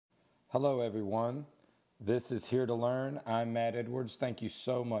Hello, everyone. This is Here to Learn. I'm Matt Edwards. Thank you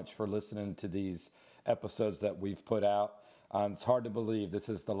so much for listening to these episodes that we've put out. It's hard to believe this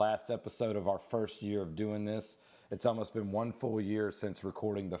is the last episode of our first year of doing this. It's almost been one full year since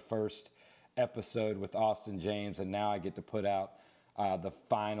recording the first episode with Austin James, and now I get to put out the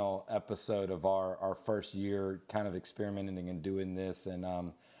final episode of our first year kind of experimenting and doing this. And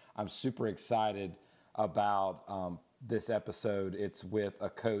I'm super excited about this episode. It's with a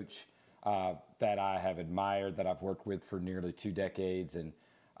coach that I have admired, that I've worked with for nearly 2 decades, and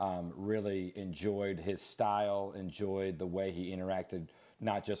really enjoyed his style, enjoyed the way he interacted,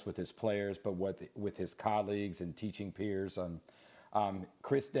 not just with his players, but with his colleagues and teaching peers.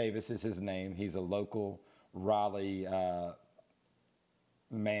 Chris Davis is his name. He's a local Raleigh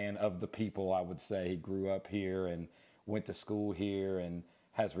man of the people, I would say. He grew up here and went to school here and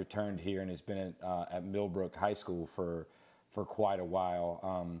has returned here and has been at Millbrook High School for quite a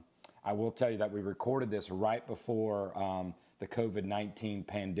while. I will tell you that we recorded this right before the COVID-19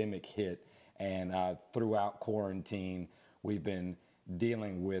 pandemic hit, and throughout quarantine, we've been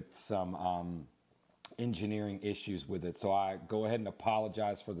dealing with some engineering issues with it. So I go ahead and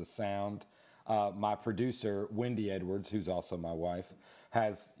apologize for the sound. My producer, Wendy Edwards, who's also my wife,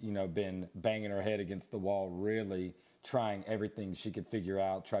 has been banging her head against the wall, really trying everything she could figure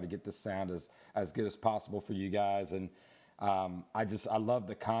out, try to get the sound as good as possible for you guys. And I love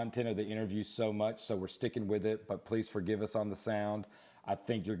the content of the interview so much, so we're sticking with it, but please forgive us on the sound. I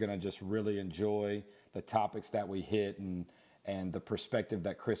think you're going to just really enjoy the topics that we hit and the perspective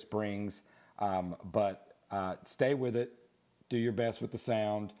that Chris brings. But stay with it. Do your best with the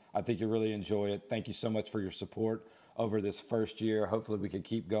sound. I think you'll really enjoy it. Thank you so much for your support over this first year. Hopefully we can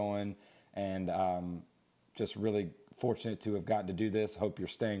keep going, and just really fortunate to have gotten to do this. Hope you're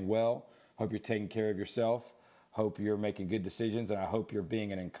staying well. Hope you're taking care of yourself. Hope you're making good decisions, and I hope you're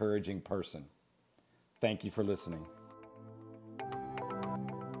being an encouraging person. Thank you for listening.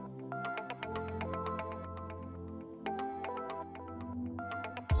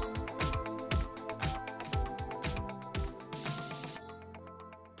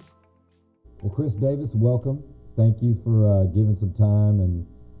 Well, Chris Davis, welcome. Thank you for giving some time, and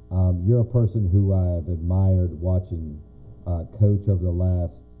you're a person who I have admired watching coach over the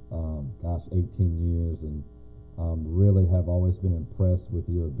last, 18 years, and really have always been impressed with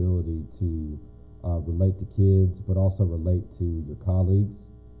your ability to relate to kids, but also relate to your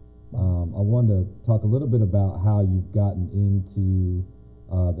colleagues. I wanted to talk a little bit about how you've gotten into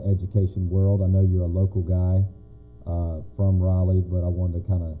the education world. I know you're a local guy from Raleigh, but I wanted to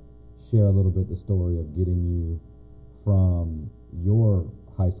kind of share a little bit the story of getting you from your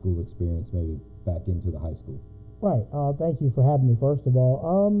high school experience maybe back into the high school. Right. Thank you for having me, first of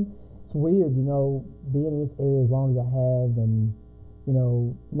all. It's weird, being in this area as long as I have, and,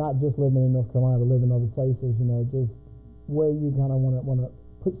 not just living in North Carolina, but living other places, just where you kind of want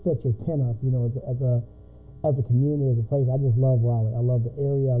to set your tent up, as a community, as a place. I just love Raleigh. I love the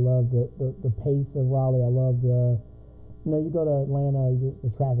area. I love the pace of Raleigh. I love you go to Atlanta, the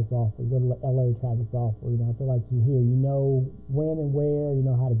traffic's awful. You go to LA, traffic's awful. I feel like you're here. You know when and where,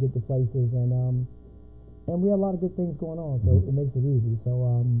 how to get to places, and we have a lot of good things going on, so it makes it easy.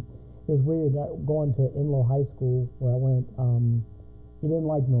 So it was weird going to Enloe High School where I went. You didn't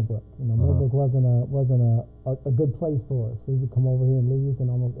like Millbrook. Millbrook wasn't a good place for us. We would come over here and lose in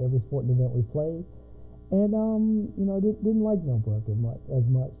almost every sporting event we played, and didn't like Millbrook as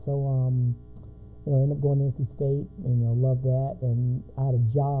much. So ended up going to NC State, and loved that. And I had a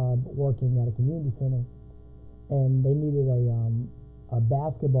job working at a community center, and they needed a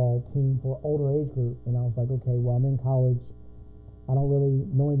basketball team for older age group. And I was like, okay, well, I'm in college. I don't really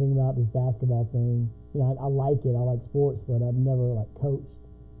know anything about this basketball thing. I like it. I like sports, but I've never coached.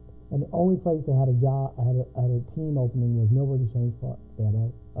 And the only place they had a job, I had a team opening was Millbrook Exchange Park. They had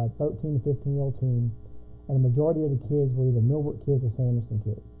a 13 to 15-year-old team, and the majority of the kids were either Millbrook kids or Sanderson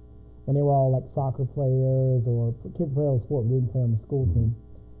kids. And they were all soccer players or kids play on the sport but didn't play on the school team.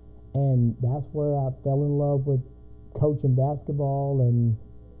 And that's where I fell in love with coaching basketball, and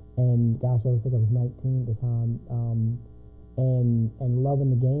gosh, I think I was 19 at the time, and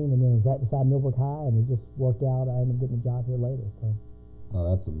loving the game. And then it was right beside Millbrook High, and it just worked out. I ended up getting a job here later. So, oh,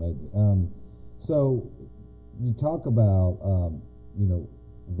 that's amazing. So you talk about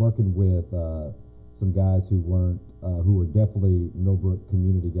working with some guys who were definitely Millbrook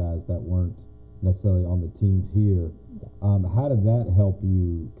community guys that weren't necessarily on the teams here. How did that help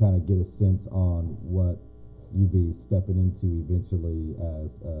you kind of get a sense on what you'd be stepping into eventually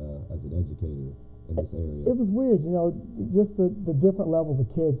as an educator in this area? It was weird, just the different levels of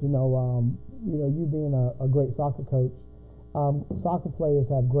kids. You being a great soccer coach, soccer players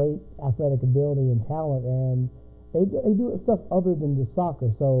have great athletic ability and talent, and they do stuff other than just soccer.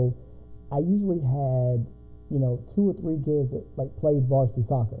 So I usually had, 2 or 3 kids that like played varsity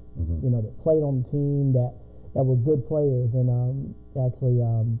soccer, that played on the team that were good players. And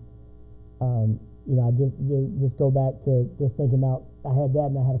I just go back to just thinking about, I had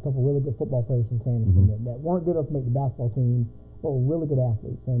that, and I had a couple really good football players from Sanderson that weren't good enough to make the basketball team, but were really good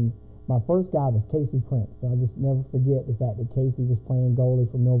athletes. And my first guy was Casey Prince. And I just never forget the fact that Casey was playing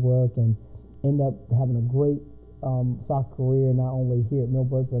goalie for Millbrook and ended up having a great soccer career, not only here at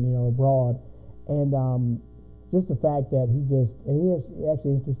Millbrook, but, abroad. And just the fact that he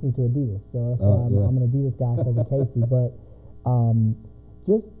actually introduced me to Adidas. So that's why I'm an Adidas guy, because of Casey. But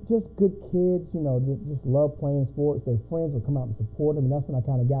just good kids, just love playing sports. Their friends would come out and support them. And that's when I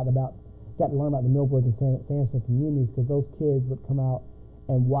kind of got to learn about the Millbrook and Sanderson communities, because those kids would come out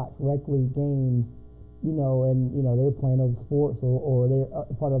and watch rec league games, and they were playing other sports or they're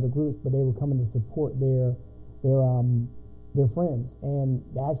part of other groups, but they were coming to support their friends. And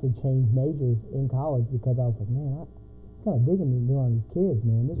they actually changed majors in college, because I was like, man, I'm kind of digging being around these kids,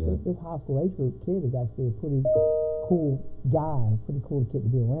 man. This high school age group kid is actually a pretty cool guy, pretty cool kid to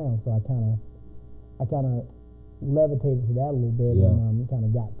be around. So I kind of levitated to that a little bit, and kind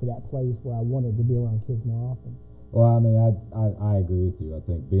of got to that place where I wanted to be around kids more often. Well, I mean, I agree with you. I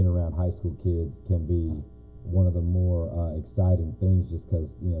think being around high school kids can be one of the more exciting things, just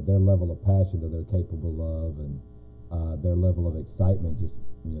because their level of passion that they're capable of, and their level of excitement just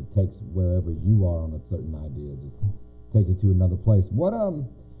takes wherever you are on a certain idea, just take it to another place. What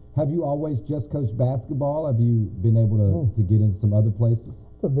have you always just coached basketball? Have you been able to get into some other places?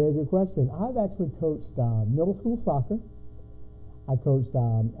 That's a very good question. I've actually coached middle school soccer. I coached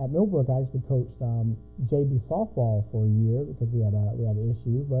at Millbrook. I actually coached JV softball for a year, because we had an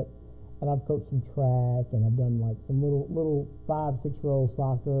issue. And I've coached some track, and I've done like some little 5-6-year-old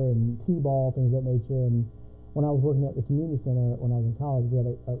soccer and t-ball, things of that nature. And when I was working at the community center when I was in college, we had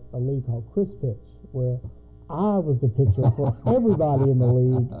a league called Chris Pitch, where I was the pitcher for everybody in the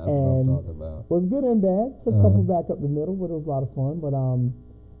league. That's and what I'm talking about. Was good and bad. Took a couple back up the middle, but it was a lot of fun. But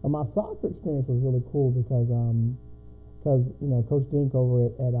my soccer experience was really cool, because Coach Dink over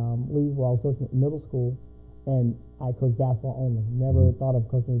at Leesville, I was coaching at middle school, and I coached basketball only. Never thought of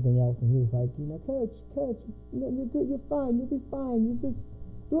coaching anything else. And he was like, Coach, you're good, you're fine, you'll be fine. You just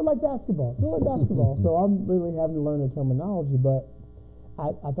do it like basketball. So I'm literally having to learn the terminology, but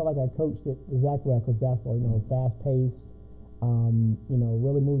I felt like I coached it exactly the way I coached basketball. Fast pace,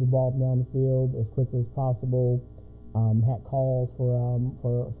 really move the ball down the field as quickly as possible. Had calls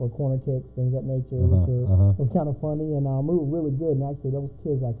for corner kicks, things of that nature, which was kind of funny, and we were really good. And actually, those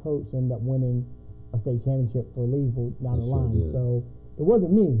kids I coached ended up winning a state championship for Leesville down the line. So it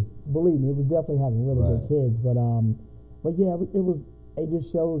wasn't me, believe me. It was definitely having really good kids. But yeah, it just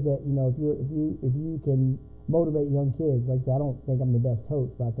shows that if you can motivate young kids. Like I said, I don't think I'm the best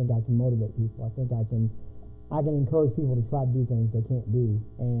coach, but I think I can motivate people. I think I can encourage people to try to do things they can't do.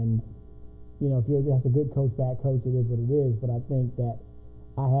 And if you're just a good coach, bad coach, it is what it is. But I think that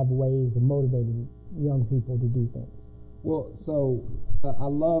I have ways of motivating young people to do things. Well, so I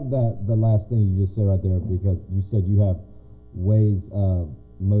love that the last thing you just said right there, because you said you have ways of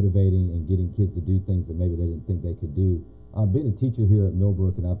motivating and getting kids to do things that maybe they didn't think they could do. Being a teacher here at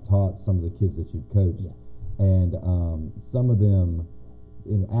Millbrook, and I've taught some of the kids that you've coached, and some of them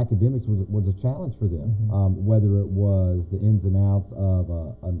in academics was a challenge for them, whether it was the ins and outs of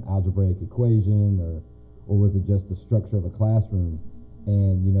an algebraic equation or was it just the structure of a classroom.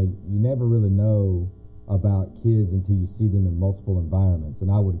 And you never really know about kids until you see them in multiple environments.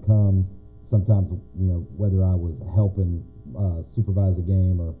 And I would come sometimes, whether I was helping supervise a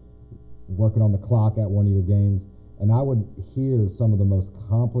game or working on the clock at one of your games, and I would hear some of the most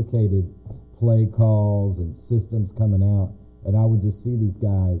complicated play calls and systems coming out. And I would just see these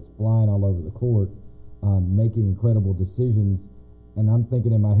guys flying all over the court, making incredible decisions. And I'm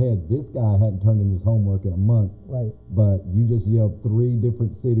thinking in my head, this guy hadn't turned in his homework in a month. Right. But you just yelled 3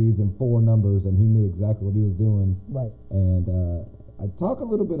 different cities and 4 numbers, and he knew exactly what he was doing. Right. And I talk a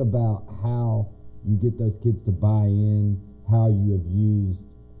little bit about how you get those kids to buy in, how you've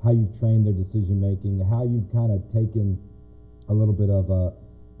trained their decision making, how you've kind of taken a little bit of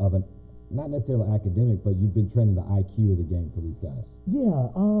an not necessarily academic, but you've been training the IQ of the game for these guys.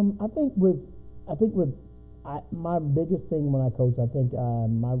 Yeah, I think my biggest thing when I coach, I think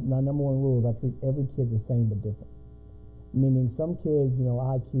my number one rule is I treat every kid the same but different. Meaning some kids,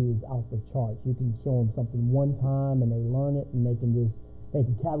 IQ is off the charts. You can show them something one time and they learn it, and they can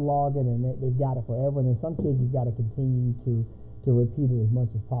catalog it, and they've got it forever. And then some kids you've got to continue to repeat it as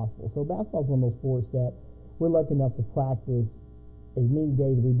much as possible. So basketball is one of those sports that we're lucky enough to practice as many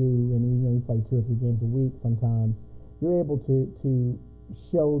days as we do, and we play 2 or 3 games a week sometimes. You're able to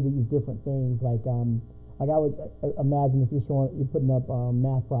show these different things, like I would imagine if you're putting up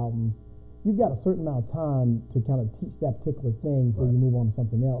math problems, you've got a certain amount of time to kind of teach that particular thing before you move on to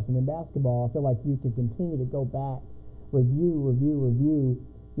something else. And in basketball, I feel like you can continue to go back, review, on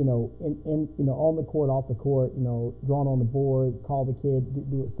the court, off the court, drawn on the board, call the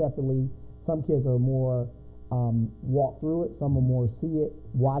kid, do it separately. Some kids are more walk through it, some are more see it,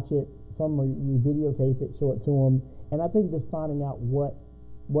 watch it, some are you videotape it, show it to them. And I think just finding out what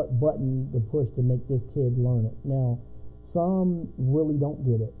button to push to make this kid learn it. Now, some really don't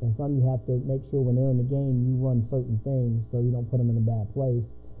get it, and some you have to make sure when they're in the game you run certain things so you don't put them in a bad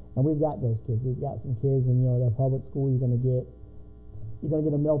place. And we've got those kids. We've got some kids in that public school. You're going to get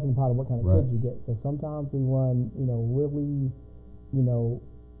a melting pot of what kind of kids you get. So sometimes we run really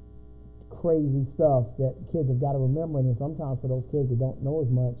crazy stuff that kids have got to remember. And then sometimes for those kids that don't know as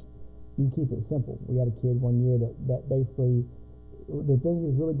much, you keep it simple. We had a kid one year that basically, the thing he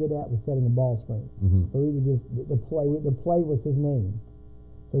was really good at was setting a ball screen. Mm-hmm. So we would just, the play was his name.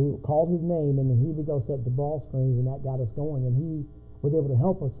 So we called his name, and then he would go set the ball screens, and that got us going. And he was able to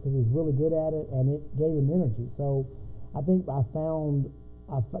help us because he was really good at it, and it gave him energy. So I think I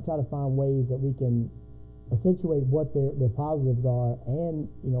try to find ways that we can accentuate what their positives are, and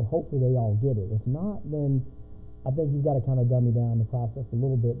hopefully they all get it. If not, then I think you've got to kind of dummy down the process a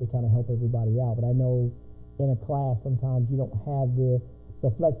little bit to kind of help everybody out. But I know in a class sometimes you don't have the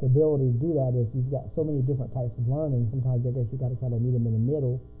flexibility to do that if you've got so many different types of learning. Sometimes I guess you got to kind of meet them in the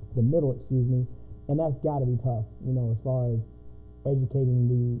middle, and that's got to be tough. As far as educating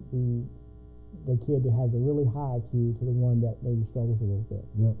the kid that has a really high IQ to the one that maybe struggles a little bit.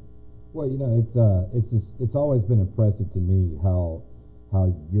 Yeah. Well, it's always been impressive to me how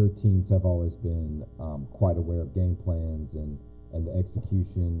your teams have always been quite aware of game plans and the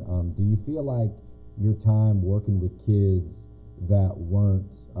execution. Do you feel like your time working with kids that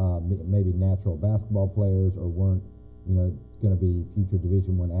weren't maybe natural basketball players or weren't going to be future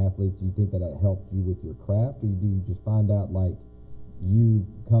Division I athletes, do you think that helped you with your craft, or do you just find out like you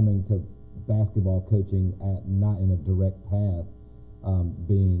coming to basketball coaching not in a direct path,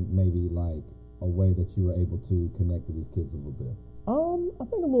 being maybe like a way that you were able to connect to these kids a little bit? I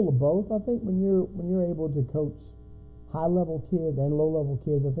think a little of both. I think when you're able to coach high level kids and low level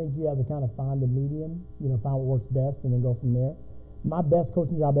kids, I think you have to kind of find a medium, find what works best and then go from there. My best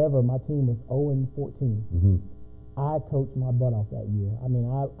coaching job ever, my team was 0-14. Mm-hmm. I coached my butt off that year. I mean,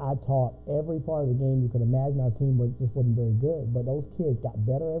 I taught every part of the game you could imagine. Our team just wasn't very good, but those kids got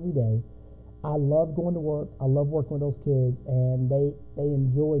better every day. I loved going to work. I loved working with those kids, and they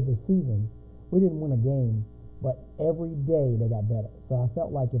enjoyed the season. We didn't win a game, but every day they got better. So I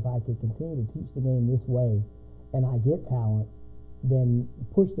felt like if I could continue to teach the game this way, and I get talent, then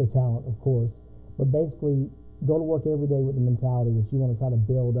push the talent, of course, but basically go to work every day with the mentality that you want to try to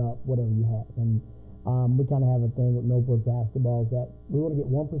build up whatever you have. And we kind of have a thing with Millbrook basketball is that we want to get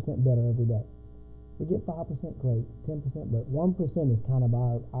 1% better every day. We get 5%, great, 10%, but 1% is kind of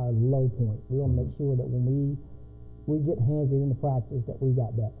our low point. We want to make sure that when we get hands into practice that we've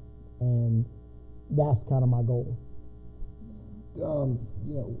got better. And that's kind of my goal.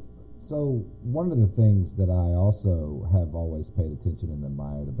 So one of the things that I also have always paid attention and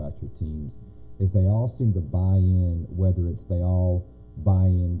admired about your teams is they all seem to buy in, whether it's they all buy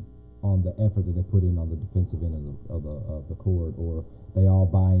in on the effort that they put in on the defensive end of the court, or they all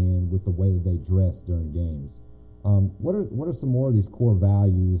buy in with the way that they dress during games. What are some more of these core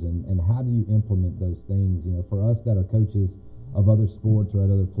values, and how do you implement those things? For us that are coaches of other sports or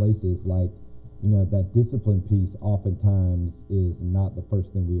at other places, like, that discipline piece oftentimes is not the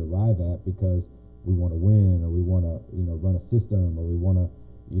first thing we arrive at because we want to win, or we want to, run a system, or we want to,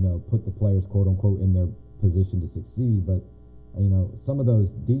 put the players, quote unquote, in their position to succeed. But, some of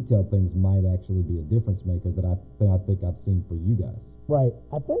those detailed things might actually be a difference maker that I think I've seen for you guys. Right.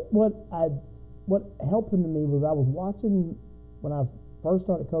 I think what helped to me was I was watching, when I first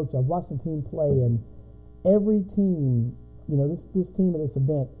started coaching, I was watching the team play, and every team, this team at this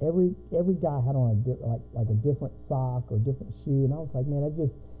event, every guy had on a different sock or different shoe, and I was like, man, it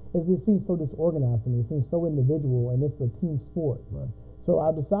just seems so disorganized to me. It seems so individual, and it's a team sport. Right. So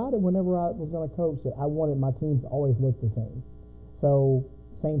I decided whenever I was going to coach that I wanted my team to always look the same. So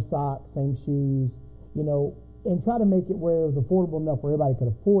same socks, same shoes, and try to make it where it was affordable enough where everybody could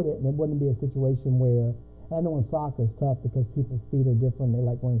afford it, and it wouldn't be a situation where, and I know in soccer it's tough because people's feet are different, they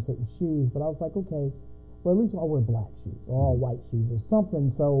like wearing certain shoes, but I was like, okay, well, at least I'll wear black shoes or all white shoes or something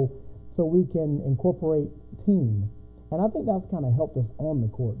so we can incorporate team. And I think that's kind of helped us on the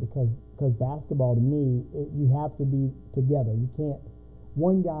court because basketball to me, you have to be together. You can't,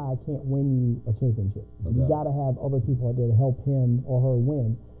 one guy can't win you a championship. No You doubt. got to have other people out there to help him or her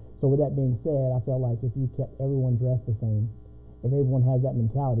win. So with that being said, I felt like if you kept everyone dressed the same, if everyone has that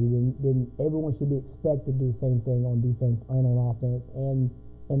mentality, then everyone should be expected to do the same thing on defense and on offense and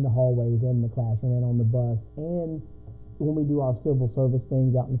in the hallways and in the classroom and on the bus. And when we do our civil service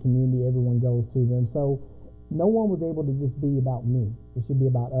things out in the community, everyone goes to them. So no one was able to just be about me. It should be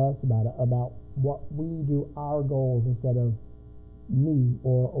about us, about what we do, our goals instead of me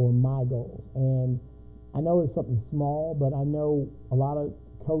or my goals. And I know it's something small, but I know a lot of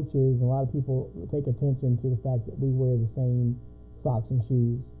coaches and a lot of people take attention to the fact that we wear the same socks and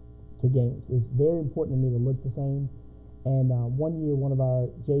shoes to games. It's very important to me to look the same. And one year, one of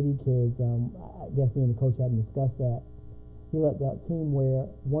our JV kids, I guess me and the coach hadn't discussed that, he let the team wear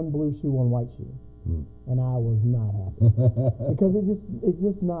one blue shoe, one white shoe. And I was not happy because it's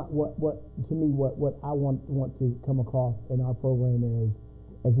just not what to me what I want to come across in our program is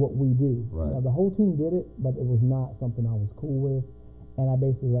as what we do. Right. Now, the whole team did it, but it was not something I was cool with. And I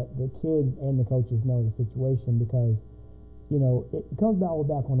basically let the kids and the coaches know the situation because, it comes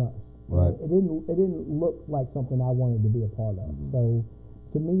back on us. Right. It didn't look like something I wanted to be a part of. So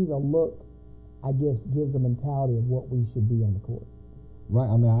to me, the look, I guess, gives the mentality of what we should be on the court.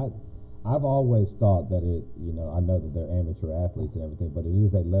 Right. I mean, I've always thought that I know that they're amateur athletes and everything, but it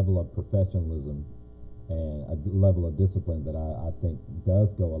is a level of professionalism and a level of discipline that I think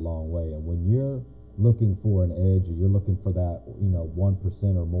does go a long way. And when you're looking for an edge or you're looking for that,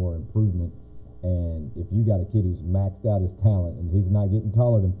 1% or more improvement, and if you got a kid who's maxed out his talent and he's not getting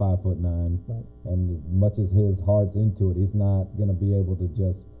taller than 5'9", Right. and as much as his heart's into it, he's not going to be able to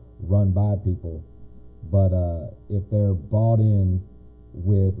just run by people. But if they're bought in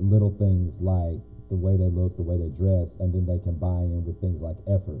with little things like the way they look, the way they dress, and then they can buy in with things like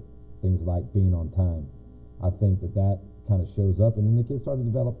effort, things like being on time, I think that kind of shows up. And then the kids start to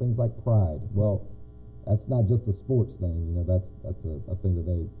develop things like pride. Well, that's not just a sports thing, that's a thing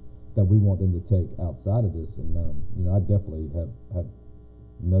that we want them to take outside of this. And I definitely have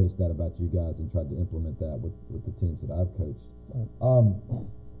noticed that about you guys and tried to implement that with the teams that I've coached. Right.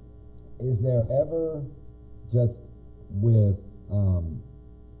 Is there ever just with I'm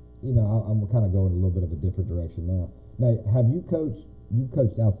kind of going a little bit of a different direction now. Now, you've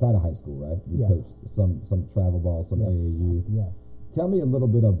coached outside of high school, right? You've Yes. coached some travel ball, some Yes. AAU. Yes. Tell me a little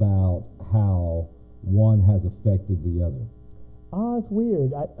bit about how one has affected the other. It's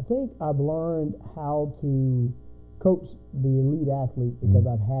weird. I think I've learned how to coach the elite athlete because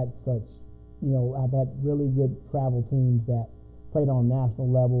I've had such, I've had really good travel teams that played on a national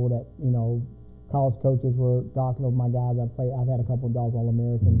level that, college coaches were gawking over my guys. I've had a couple of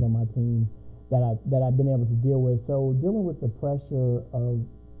All-Americans on my team that I've been able to deal with. So dealing with the pressure of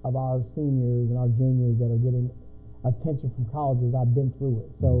our seniors and our juniors that are getting attention from colleges, I've been through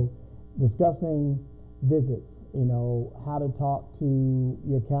it. So discussing visits, how to talk to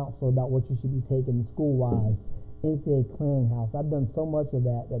your counselor about what you should be taking school-wise, NCAA clearinghouse. I've done so much of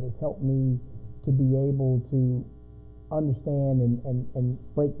that has helped me to be able to understand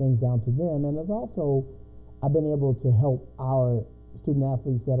and break things down to them. And it's also, I've been able to help our student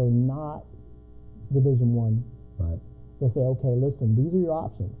athletes that are not Division I. Right. They say, okay, listen, these are your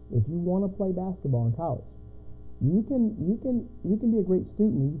options. If you want to play basketball in college, you can be a great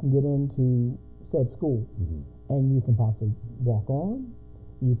student. You can get into said school, and you can possibly walk on.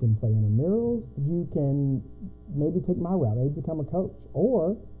 You can play intramurals. You can maybe take my route, maybe become a coach,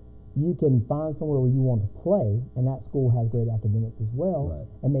 or you can find somewhere where you want to play, and that school has great academics as well. Right.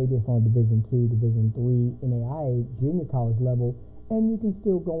 And maybe it's on Division II, Division III, NAIA, junior college level, and you can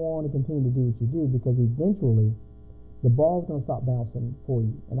still go on and continue to do what you do because eventually the ball's going to stop bouncing for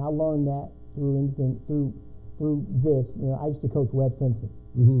you. And I learned that through this. I used to coach Webb Simpson,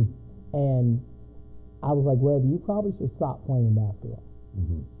 and I was like, Webb, you probably should stop playing basketball.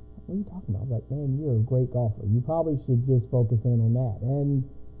 What are you talking about? I was like, man, you're a great golfer. You probably should just focus in on that. And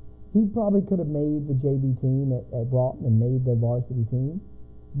he probably could have made the JV team at Broughton and made the varsity team,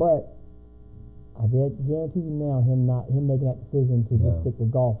 but I guarantee you now, him making that decision to just stick with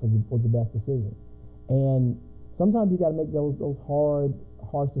golf was the best decision. And sometimes you got to make those hard,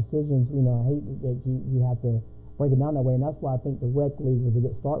 harsh decisions. I hate that you have to break it down that way, and that's why I think the rec league was a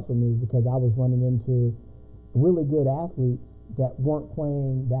good start for me, because I was running into really good athletes that weren't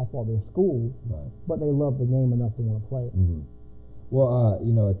playing basketball at their school, Right. but they loved the game enough to want to play it. Well,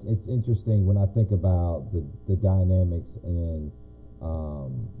 it's interesting when I think about the dynamics in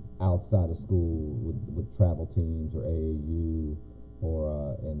outside of school with travel teams or AAU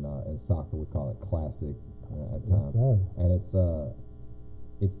or in soccer we call it classic. at Yes, times. sir. And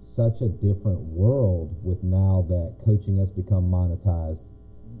it's such a different world with now that coaching has become monetized.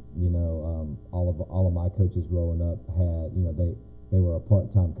 All of my coaches growing up had, they were a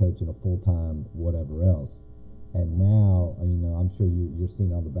part-time coach and a full-time whatever else. And now, I'm sure you're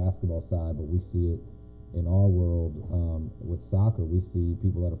seeing it on the basketball side, but we see it in our world with soccer. We see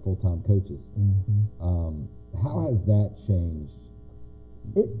people that are full-time coaches. Mm-hmm. How has that changed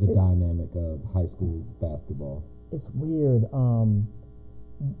the dynamic of high school basketball? It's weird.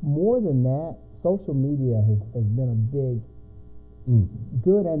 More than that, social media has been a big,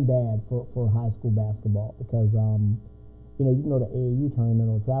 good and bad for high school basketball because, you can go to AAU tournament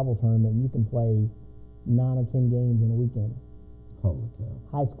or travel tournament and you can play 9 or 10 games in a weekend. Holy cow.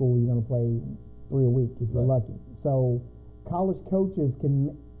 High school, you're going to play 3 a week if you're lucky. So college coaches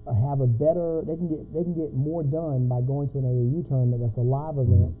can have they can get more done by going to an AAU tournament that's a live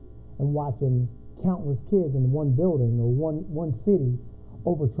event and watching countless kids in one building or one city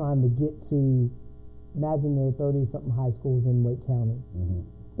over trying to get to, imagine there are 30-something high schools in Wake County.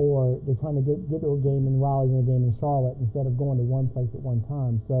 Or they're trying to get to a game in Raleigh and a game in Charlotte instead of going to one place at one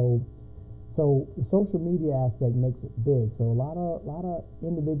time. So the social media aspect makes it big. So a lot of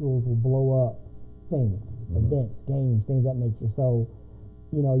individuals will blow up things, events, games, things of that nature. So,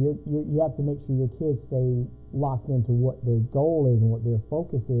 you have to make sure your kids stay locked into what their goal is and what their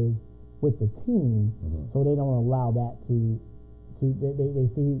focus is with the team, so they don't allow that to they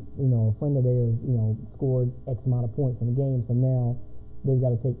see, a friend of theirs, scored X amount of points in a game, so now they've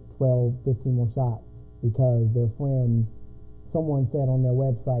got to take 12, 15 more shots because their friend, someone said on their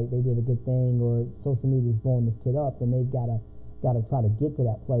website they did a good thing, or social media is blowing this kid up, then they've got to try to get to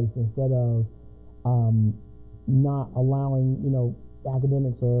that place instead of not allowing,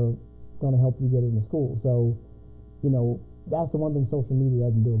 academics are going to help you get into school. So, that's the one thing social media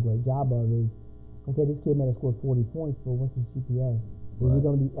doesn't do a great job of is, okay, this kid may have scored 40 points, but what's his GPA? Is he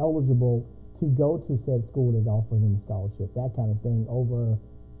going to be eligible to go to said school that offering him a scholarship? That kind of thing over,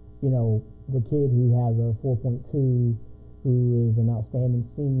 the kid who has a 4.2, who is an outstanding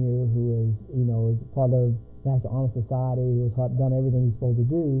senior, who is, is part of National Honor Society, who has done everything he's supposed to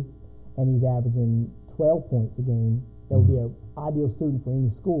do, and he's averaging 12 points a game. That would be an ideal student for any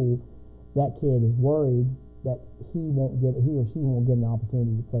school. That kid is worried that he or she won't get an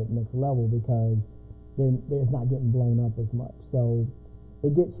opportunity to play at the next level because they're not getting blown up as much. So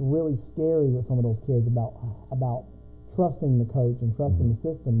it gets really scary with some of those kids about trusting the coach and trusting the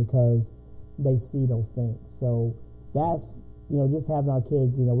system because they see those things. So that's, just having our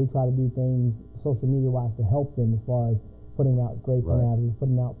kids, we try to do things social media wise to help them as far as putting out grade point averages,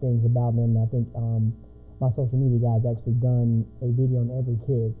 putting out things about them. And I think my social media guys actually done a video on every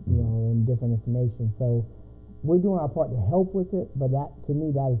kid, and different information. So we're doing our part to help with it, but that, to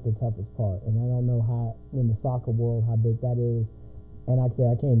me, that is the toughest part. And I don't know how, in the soccer world, how big that is. And like I say,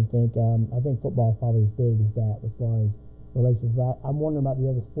 I can't even think, I think football is probably as big as that as far as relations. But I'm wondering about the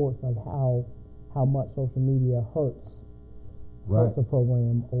other sports, like how much social media hurts a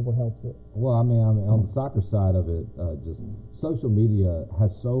program over helps it. Well, I mean, on the soccer side of it, just social media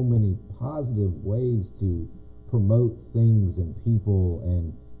has so many positive ways to promote things and people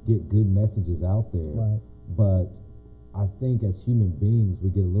and get good messages out there. Right. But I think as human beings, we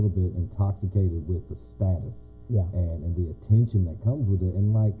get a little bit intoxicated with the status and the attention that comes with it.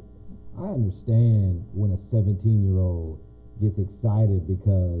 And like, I understand when a 17-year-old gets excited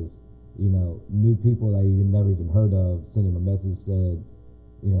because, new people that he never even heard of sent him a message, said,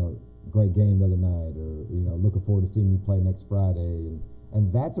 great game the other night, or, looking forward to seeing you play next Friday.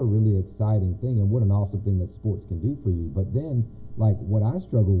 And that's a really exciting thing. And what an awesome thing that sports can do for you. But then, like, what I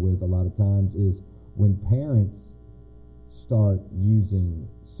struggle with a lot of times is when parents start using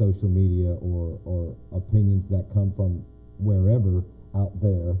social media or opinions that come from wherever out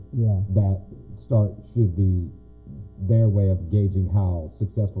there that should be their way of gauging how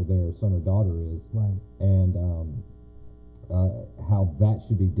successful their son or daughter is, and how that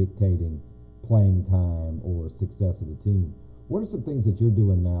should be dictating playing time or success of the team. What are some things that you're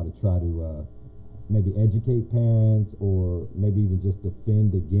doing now to try to maybe educate parents or maybe even just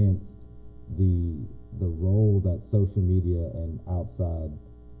defend against the role that social media and outside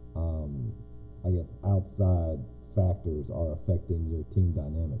factors are affecting your team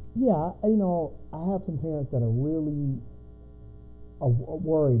dynamic? Yeah, I have some parents that are really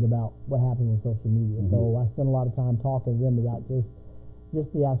worried about what happens on social media. So I spend a lot of time talking to them about just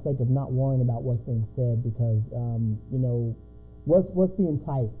the aspect of not worrying about what's being said because, what's being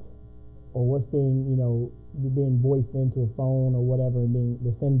typed or what's being voiced into a phone or whatever and being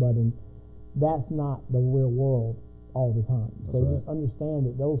the send button, that's not the real world all the time. So just understand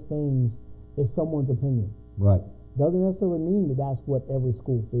that those things is someone's opinion. Right. Doesn't necessarily mean that that's what every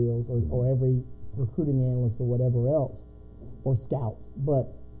school feels or every recruiting analyst or whatever else or scout,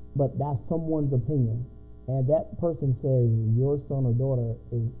 but that's someone's opinion. And that person says your son or daughter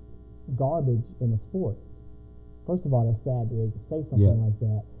is garbage in a sport. First of all, that's sad that they say something like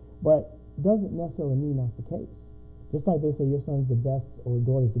that, but doesn't necessarily mean that's the case. Just like they say your son's the best or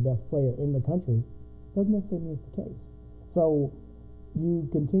daughter's the best player in the country, doesn't necessarily mean it's the case. So you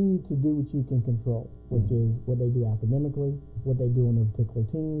continue to do what you can control, which is what they do academically, what they do on their particular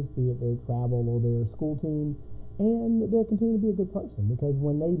teams, be it their travel or their school team, and they'll continue to be a good person, because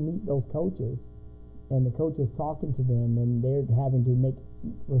when they meet those coaches and the coach is talking to them and they're having to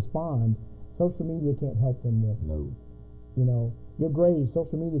respond, social media can't help them then. No. You know, your grades,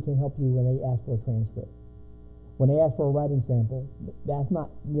 social media can't help you when they ask for a transcript. When they ask for a writing sample, that's not,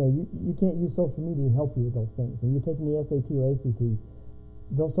 you can't use social media to help you with those things. When you're taking the SAT or ACT,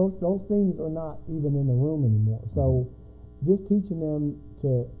 those things are not even in the room anymore. So just teaching them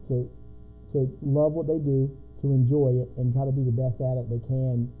to love what they do, to enjoy it, and try to be the best at it they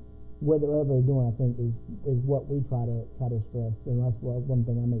can, whatever they're doing, I think is what we try to stress, and that's one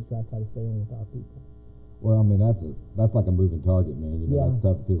thing I make sure I try to stay on with our people. Well, I mean, that's like a moving target, man. That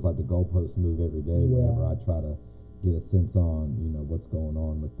stuff feels like the goalposts move every day. Whenever I try to get a sense on, what's going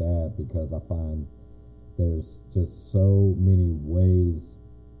on with that, because I find there's just so many ways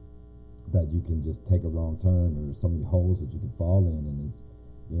that you can just take a wrong turn, or so many holes that you can fall in, and it's,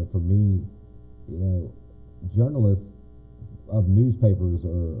 for me, journalists of newspapers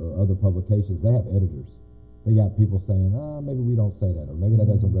or other publications, they have editors. They got people saying, maybe we don't say that, or maybe that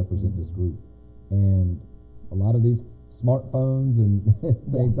doesn't represent this group. And a lot of these smartphones, and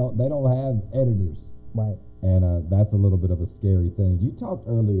they don't have editors. Right. And that's a little bit of a scary thing. You talked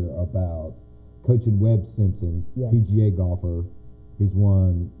earlier about coaching Webb Simpson, PGA golfer. He's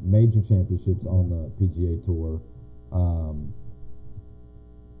won major championships on the PGA Tour.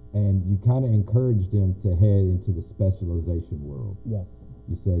 And you kind of encouraged him to head into the specialization world. Yes.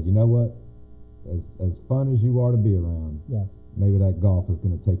 You said, you know what? As fun as you are to be around, maybe that golf is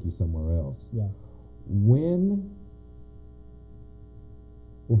going to take you somewhere else. Yes. Well,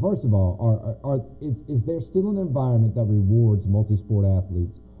 first of all, is there still an environment that rewards multi-sport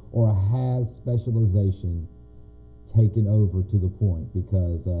athletes, or has specialization taken over to the point?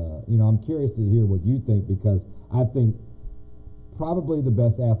 Because, I'm curious to hear what you think, because I think probably the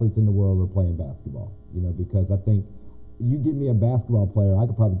best athletes in the world are playing basketball, because I think you give me a basketball player, I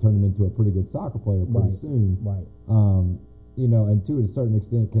could probably turn him into a pretty good soccer player pretty soon. Right. And to a certain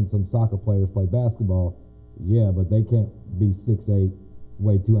extent, can some soccer players play basketball? Yeah, but they can't be 6'8",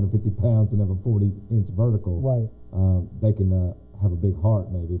 weigh 250 pounds, and have a 40-inch vertical. Right. They can have a big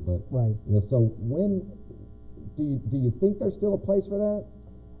heart, maybe, but so when do you think there's still a place for that?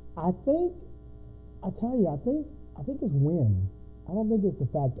 I think it's when. I don't think it's the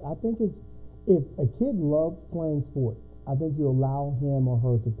fact. I think it's if a kid loves playing sports, I think you allow him or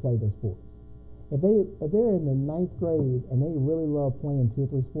her to play their sports. If they're in the 9th grade and they really love playing 2 or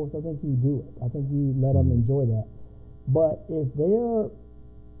 3 sports, I think you do it. I think you let them enjoy that. But if they're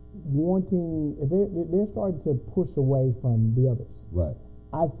starting to push away from the others, right?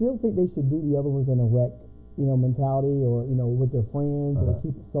 I still think they should do the other ones in a rec, mentality, or with their friends, or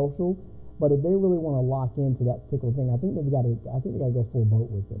keep it social. But if they really want to lock into that particular thing, I think they got to go full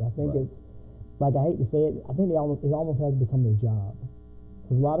boat with it. I think it's, like, I hate to say it, I think it almost has to become their job.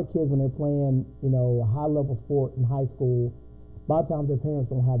 Because a lot of kids, when they're playing, a high-level sport in high school, a lot of times their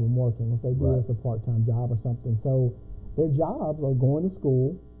parents don't have them working. If they do, it's a part-time job or something. So their jobs are going to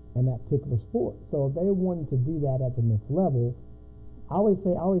school and that particular sport. So if they're wanting to do that at the next level, I always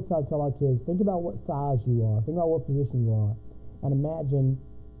try to tell our kids, think about what size you are, think about what position you are, and imagine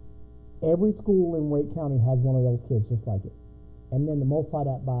every school in Wake County has one of those kids just like it. And then to multiply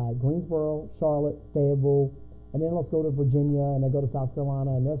that by Greensboro, Charlotte, Fayetteville, and then let's go to Virginia, and then go to South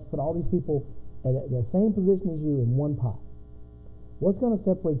Carolina, and let's put all these people at the same position as you in one pot. What's going to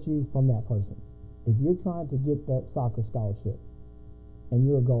separate you from that person? If you're trying to get that soccer scholarship and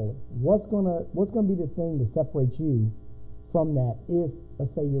you're a goalie, what's going to be the thing to separate you from that? If,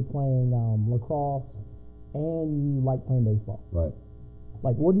 let's say, you're playing lacrosse and you like playing baseball, right?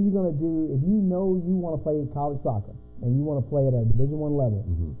 Like, what are you going to do if you know you want to play college soccer and you want to play at a Division I level,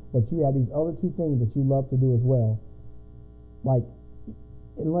 but you have these other 2 things that you love to do as well? Like,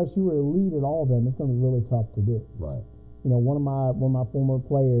 unless you were elite at all of them, it's going to be really tough to do. Right. One of my former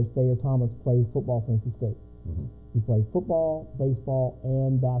players, Thayer Thomas, plays football for NC State. He played football, baseball,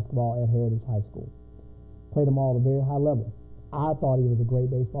 and basketball at Heritage High School. Played them all at a very high level. I thought he was a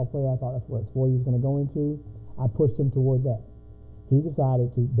great baseball player. I thought that's what sport he was going to go into. I pushed him toward that. He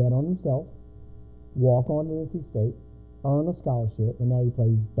decided to bet on himself, walk on to NC State, earn a scholarship, and now he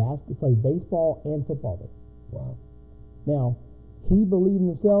plays baseball and football there. Wow. Now, he believed in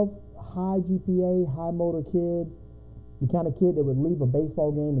himself, high GPA, high motor kid, the kind of kid that would leave a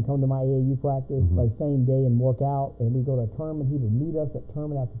baseball game and come to my AAU practice like same day and work out, and we go to a tournament. He would meet us at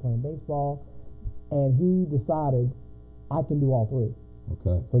tournament after playing baseball, and he decided, I can do all three.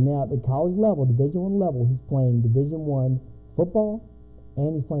 Okay. So now at the college level, Division I level, he's playing Division I football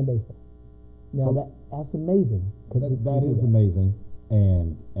and he's playing baseball. Now So that's amazing. That is amazing,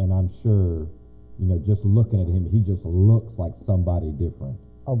 and I'm sure, just looking at him, he just looks like somebody different.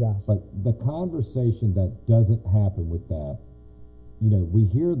 Oh gosh. But the conversation that doesn't happen with that, we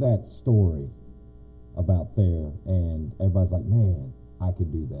hear that story about there, and everybody's like, man, I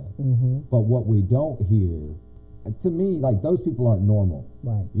could do that. Mm-hmm. But what we don't hear, to me, like, those people aren't normal.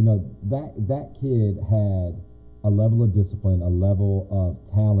 Right. That kid had a level of discipline, a level of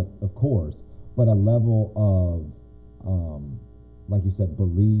talent, of course, but a level of, like you said,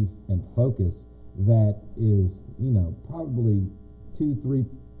 belief and focus that is, probably 2-3%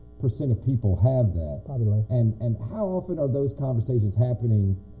 of people have that. Probably less. And how often are those conversations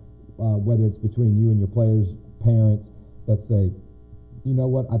happening, whether it's between you and your players, parents, that say, you know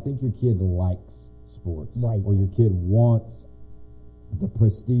what, I think your kid likes sports. Right. Or your kid wants the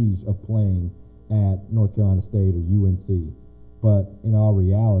prestige of playing at North Carolina State or UNC. But in all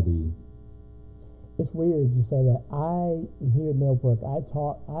reality, it's weird you say that. Here at Millbrook, I've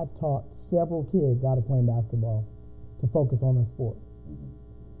taught several kids out of playing basketball to focus on a sport.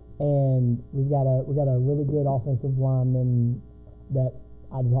 And we've got a really good offensive lineman that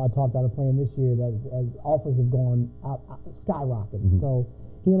I talked out of playing this year that as offers have gone out skyrocketing. Mm-hmm. So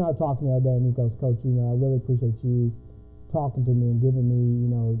he and I were talking the other day, and he goes, Coach, I really appreciate you talking to me and giving me,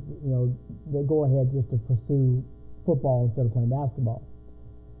 the go ahead just to pursue football instead of playing basketball.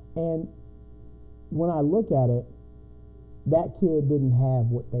 And when I look at it, that kid didn't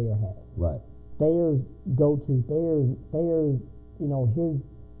have what Thayer has. Right. Thayer's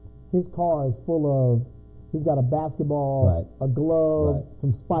his car is full of, he's got a basketball, right, a glove, right,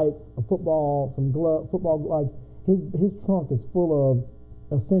 some spikes, a football, some football, like his trunk is full of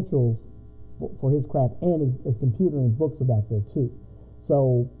essentials for his craft, and his computer and his books are back there too.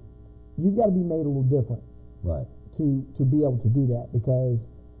 So you've got to be made a little different, right, to be able to do that, because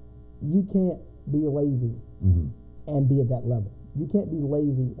you can't be lazy and be at that level. You can't be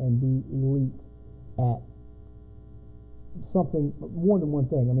lazy and be elite at something, more than one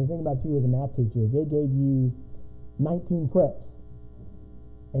thing. I mean, think about you as a math teacher. If they gave you 19 preps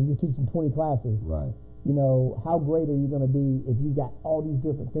and you're teaching 20 classes, right, how great are you going to be if you've got all these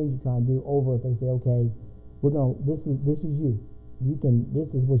different things you're trying to do over if they say, okay, this is you.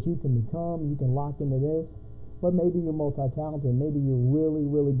 This is what you can become. You can lock into this. But maybe you're multi-talented. Maybe you're really,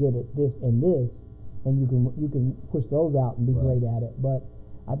 really good at this, and you can push those out and be right, great at it. But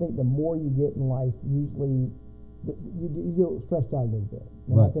I think the more you get in life, usually you get stretched out a little bit.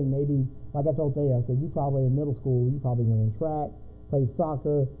 And right. I think maybe, like I told Thayer, I said, you probably in middle school, you probably ran track, played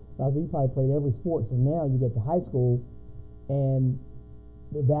soccer. I said, you probably played every sport. So now you get to high school, and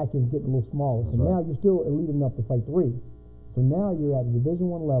the vacuum's getting a little smaller. So now you're still elite enough to play 3. So now you're at a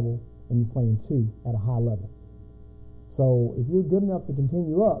Division I level, and you're playing 2 at a high level. So if you're good enough to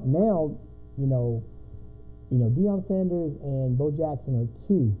continue up, now, Deion Sanders and Bo Jackson are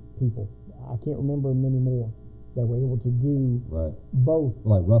 2 people. I can't remember many more that were able to do both.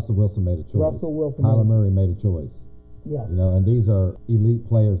 Like Russell Wilson made a choice. Kyler Murray made a choice. Yes. And these are elite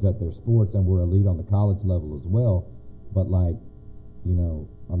players at their sports, and we're elite on the college level as well. But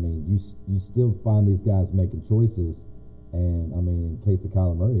you still find these guys making choices. And in case of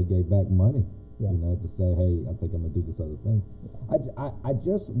Kyler Murray, he gave back money. Yes. To say, hey, I think I'm going to do this other thing. I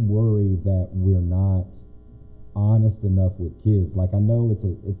just worry that we're not honest enough with kids. Like, I know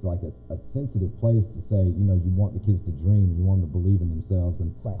it's like a sensitive place to say, you want the kids to dream, you want them to believe in themselves.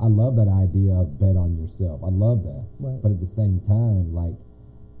 And right. I love that idea of bet on yourself. I love that. Right. But at the same time, like,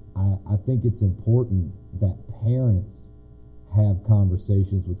 I think it's important that parents have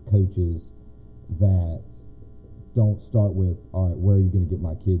conversations with coaches that don't start with, all right, where are you going to get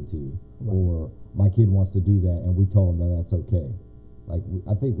my kid to? Right. Or my kid wants to do that, and we told him that that's okay. Like,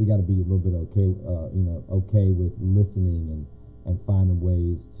 I think we got to be a little bit okay with listening and finding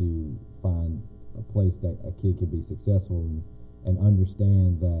ways to find a place that a kid can be successful and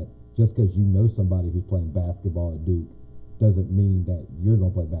understand that just because you know somebody who's playing basketball at Duke doesn't mean that you're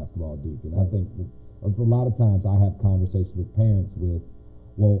going to play basketball at Duke. And right. I think it's a lot of times I have conversations with parents with,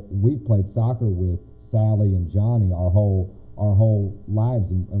 well, we've played soccer with Sally and Johnny our whole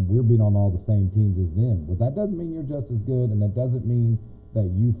lives, and we're being on all the same teams as them. Well, that doesn't mean you're just as good, and that doesn't mean that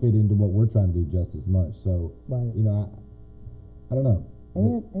you fit into what we're trying to do just as much. So, Right. you know, I don't know.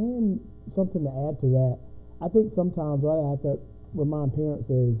 And something to add to that, I think sometimes what I have to remind parents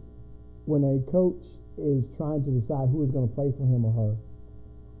is when a coach is trying to decide who is going to play for him or her,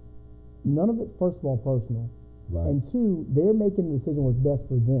 none of it's, first of all, personal. Right. And two, they're making a decision what's best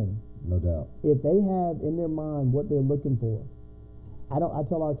for them. No doubt. If they have in their mind what they're looking for, I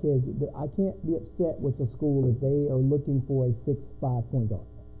tell our kids, I can't be upset with the school if they are looking for a 6'5" point guard.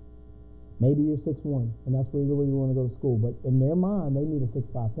 Maybe you're 6'1", and that's where you want to go to school. But in their mind, they need a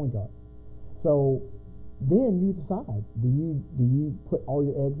 6'5" point guard. So then you decide: do you put all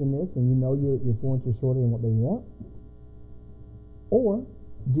your eggs in this, and you know you're 4 inches shorter than what they want, or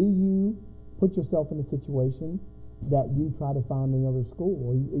do you put yourself in a situation that you try to find another school,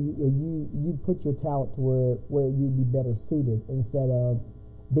 or you put your talent to where you'd be better suited instead of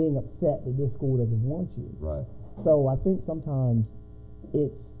being upset that this school doesn't want you. Right. So I think sometimes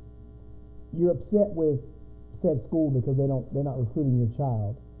you're upset with said school because they're not recruiting your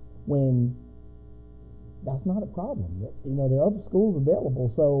child, when that's not a problem. You know, there are other schools available,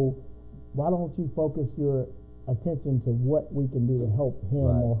 so why don't you focus your attention to what we can do to help him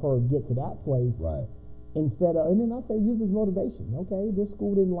Right. or her get to that place, Right. instead of, and then I say use as motivation. Okay, this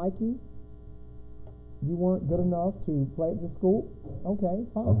school didn't like you. You weren't good enough to play at this school. Okay,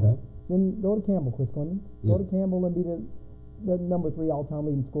 fine. Okay. Then go to Campbell, Chris Clemens. Yeah. Go to Campbell and be the number 3 all-time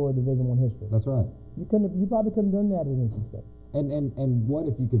leading scorer of Division I history. That's right. You probably couldn't have done that at NC State. And what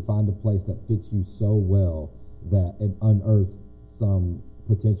if you could find a place that fits you so well that it unearths some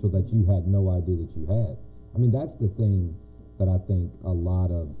potential that you had no idea that you had? I mean, that's the thing that I think a lot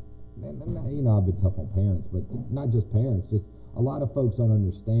of, and you know, I've been tough on parents, but not just parents, just a lot of folks don't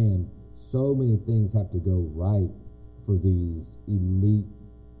understand so many things have to go right for these elite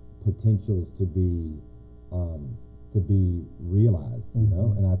potentials to be realized, you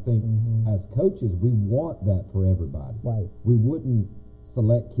know? And I think as coaches, we want that for everybody. Right. We wouldn't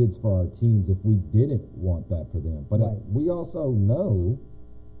select kids for our teams if we didn't want that for them. But Right. we also know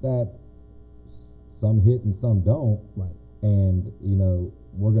that some hit and some don't. Right. And, you know,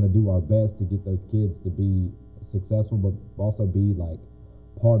 we're going to do our best to get those kids to be successful, but also be like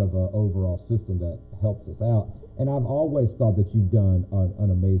part of an overall system that helps us out. And I've always thought that you've done an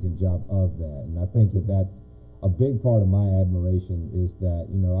amazing job of that. And I think that that's a big part of my admiration, is that,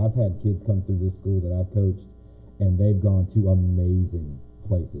 you know, I've had kids come through this school that I've coached, and they've gone to amazing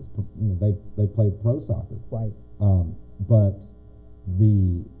places. You know, they play pro soccer. Right. But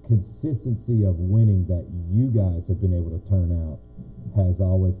the consistency of winning that you guys have been able to turn out has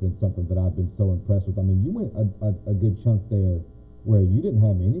always been something that I've been so impressed with. I mean, you went a good chunk there where you didn't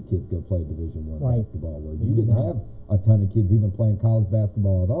have any kids go play Division I Right. basketball, where you didn't have a ton of kids even playing college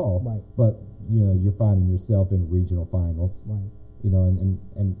basketball at all. Right. But, you know, you're finding yourself in regional finals. Right. You know,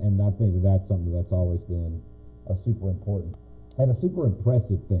 and I think that that's something that's always been a super important and a super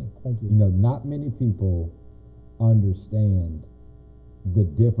impressive thing. Thank you. You know, not many people understand the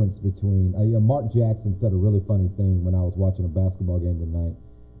difference between, you know, Mark Jackson said a really funny thing when I was watching a basketball game tonight,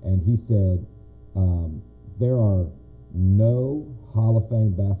 and he said, there are no Hall of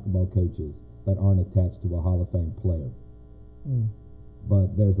Fame basketball coaches that aren't attached to a Hall of Fame player.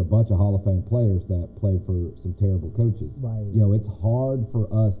 But there's a bunch of Hall of Fame players that played for some terrible coaches. Right. You know, it's hard for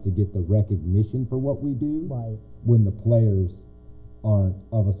us to get the recognition for what we do Right. when the players aren't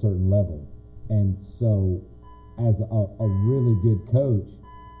of a certain level. And so as a really good coach,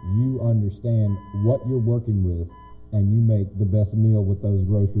 you understand what you're working with, and you make the best meal with those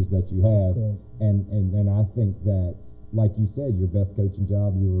groceries that you have. That's it. And I think that's, like you said, your best coaching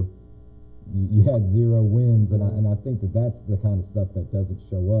job. You had 0 wins, and I think that that's the kind of stuff that doesn't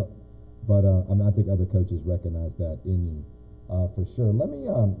show up. But I mean, I think other coaches recognize that in you for sure. Let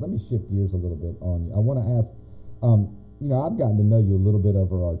me shift gears a little bit on you. I want to ask, you know, I've gotten to know you a little bit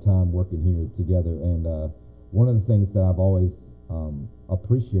over our time working here together, and one of the things that I've always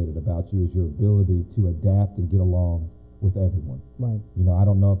appreciated about you is your ability to adapt and get along with everyone. Right. You know, I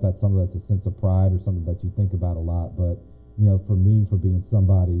don't know if that's something that's a sense of pride or something that you think about a lot, but, you know, for me, for being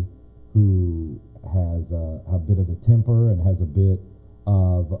somebody who has a bit of a temper and has a bit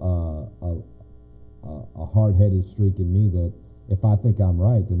of a hard-headed streak in me, that if I think I'm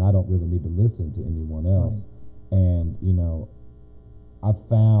right, then I don't really need to listen to anyone else. Right. And, you know, I've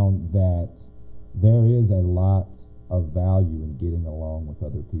found that there is a lot of value in getting along with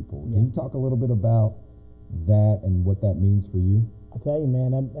other people. Yeah. Can you talk a little bit about that and what that means for you? I tell you,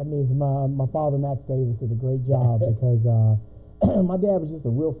 man, that means my father, Max Davis, did a great job because my dad was just a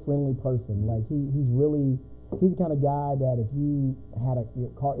real friendly person. Like he's the kind of guy that if you had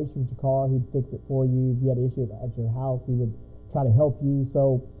your car issue with your car, he'd fix it for you. If you had an issue at your house, he would try to help you.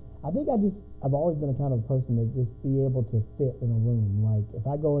 So I think I've always been a kind of person to just be able to fit in a room. Like if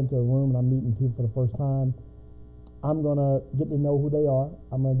I go into a room and I'm meeting people for the first time, I'm going to get to know who they are.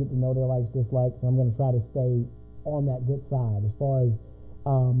 I'm going to get to know their likes, dislikes, and I'm going to try to stay on that good side as far as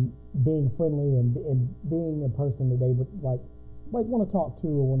being friendly and being a person that they would like want to talk to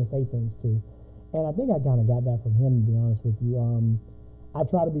or want to say things to. And I think I kind of got that from him, to be honest with you. I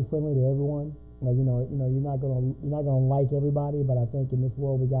try to be friendly to everyone. Like, you're not gonna like everybody, but I think in this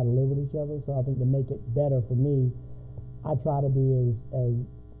world we got to live with each other. So I think to make it better for me, I try to be as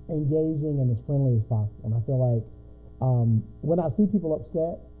engaging and as friendly as possible. And I feel like when I see people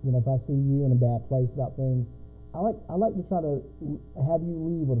upset, if I see you in a bad place about things, I like to try to have you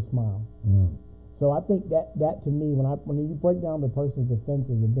leave with a smile. Mm. So I think that to me, when you break down the person's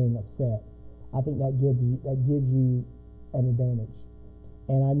defenses of being upset, I think that gives you an advantage.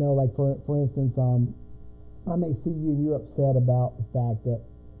 And I know, like for instance, I may see you and you're upset about the fact that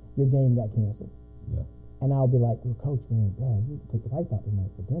your game got canceled. Yeah. And I'll be like, well, Coach, man, you take the wife out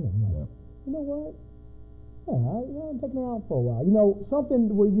tonight for dinner. I'm like, yeah. You know what? Yeah, I'm taking her out for a while.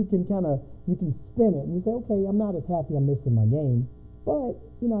 Something where you can spin it and you say, okay, I'm not as happy I'm missing my game, but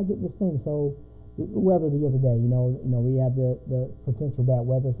I get this thing. So the weather the other day, we have the potential bad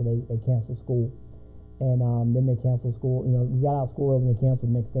weather, so they cancel school. And then they canceled school. We got out of school early and they canceled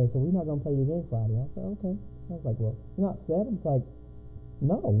the next day. So we're not going to play your game Friday. I was like, okay. I was like, well, you're not upset? I'm like,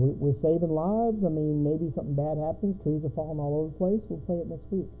 no, we're saving lives. I mean, maybe something bad happens. Trees are falling all over the place. We'll play it next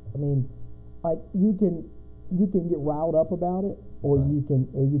week. I mean, like you can get riled up about it, or right. you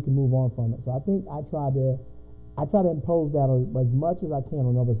can move on from it. So I think I try to impose that as much as I can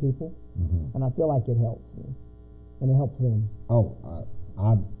on other people, mm-hmm. and I feel like it helps me, and it helps them. Oh,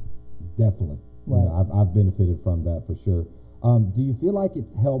 I definitely. Right. I've benefited from that for sure. Do you feel like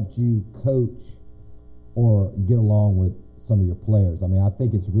it's helped you coach or get along with some of your players? I mean, I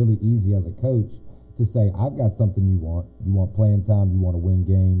think it's really easy as a coach to say, I've got something you want. You want playing time. You want to win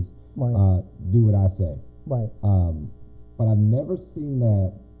games. Right. Do what I say. Right. But I've never seen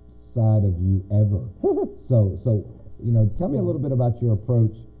that side of you ever. So tell me a little bit about your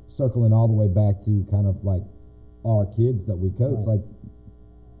approach, circling all the way back to kind of like our kids that we coach. Right. Like,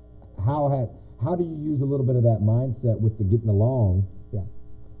 how do you use a little bit of that mindset with the getting along? Yeah,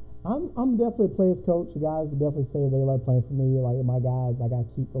 I'm definitely a player's coach. The guys would definitely say they love playing for me. Like my guys, like I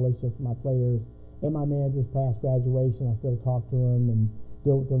keep relationships with my players and my managers past graduation. I still talk to them and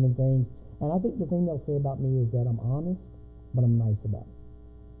deal with them and things. And I think the thing they'll say about me is that I'm honest, but I'm nice about it.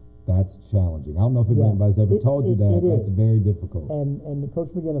 That's challenging. I don't know if anybody's ever told you that. That's very difficult. And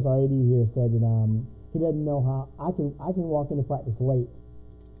Coach McGinnis, our AD here, said that he doesn't know how I can walk into practice late.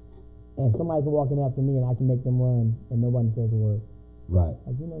 And somebody can walk in after me, and I can make them run, and nobody says a word. Right.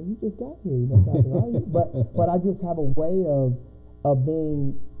 Like, you just got here. But I just have a way of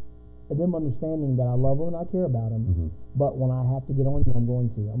being, them understanding that I love them and I care about them. Mm-hmm. But when I have to get on you, I'm going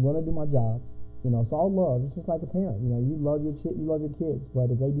to. I'm going to do my job. It's all love. It's just like a parent. You love your kids,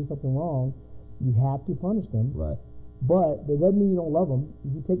 but if they do something wrong, you have to punish them. Right. But that doesn't mean you don't love them.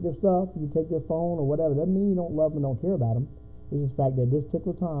 If you take their stuff, you take their phone or whatever, that doesn't mean you don't love them and don't care about them. It's just the fact that at this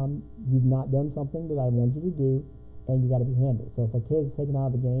particular time, you've not done something that I wanted you to do, and you got to be handled. So if a kid's taken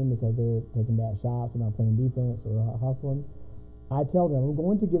out of the game because they're taking bad shots or not playing defense or hustling, I tell them I'm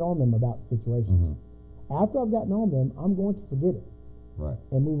going to get on them about the situation. Mm-hmm. After I've gotten on them, I'm going to forget it. Right.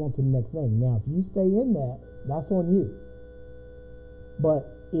 And move on to the next thing. Now, if you stay in that, that's on you. But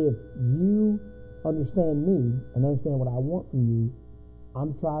if you understand me and understand what I want from you,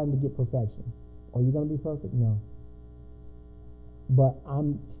 I'm trying to get perfection. Are you going to be perfect? No. But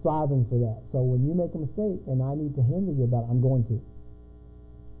I'm striving for that. So when you make a mistake and I need to handle you about it, I'm going to.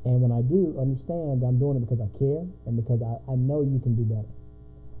 And when I do, understand that I'm doing it because I care and because I know you can do better.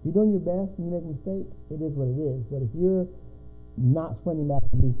 If you're doing your best and you make a mistake, it is what it is. But if you're not sprinting back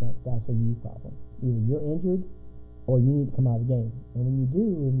on defense, that's a you problem. Either you're injured or you need to come out of the game. And when you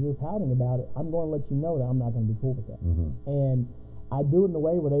do and you're pouting about it, I'm going to let you know that I'm not going to be cool with that. Mm-hmm. And I do it in a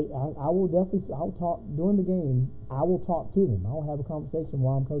way where I'll talk during the game. I will talk to them. I'll have a conversation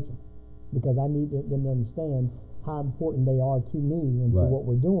while I'm coaching because I need them to understand how important they are to me and to what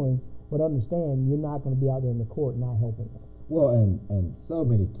we're doing. But understand you're not going to be out there in the court not helping us. Well, and so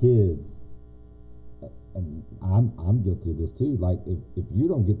many kids, and I'm guilty of this too. Like if you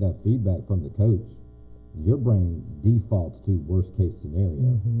don't get that feedback from the coach, your brain defaults to worst case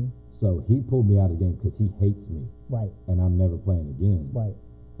scenario. Mm-hmm. So he pulled me out of the game because he hates me. Right. And I'm never playing again. Right.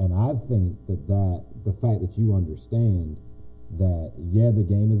 And I think that the fact that you understand that, the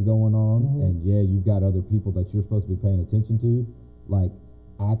game is going on, mm-hmm. and you've got other people that you're supposed to be paying attention to, like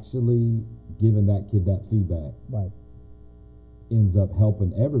actually giving that kid that feedback. Right. ends up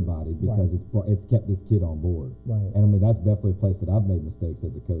helping everybody because it's kept this kid on board. Right. And I mean, that's definitely a place that I've made mistakes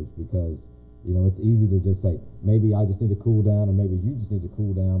as a coach because, you know, it's easy to just say, maybe I just need to cool down or maybe you just need to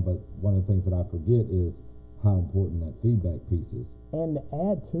cool down. But one of the things that I forget is how important that feedback piece is. And to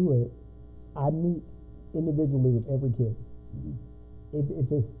add to it, I meet individually with every kid.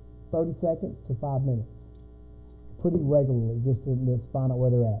 If it's 30 seconds to 5 minutes, pretty regularly, just to find out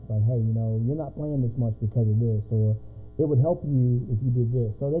where they're at. Like, hey, you know, you're not playing this much because of this, or it would help you if you did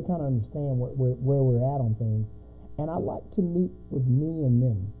this. So they kind of understand where we're at on things. And I like to meet with me and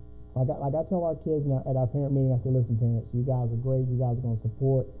them. Like I tell our kids at our parent meeting, I say, listen, parents, you guys are great. You guys are going to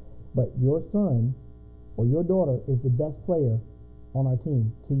support. But your son or your daughter is the best player on our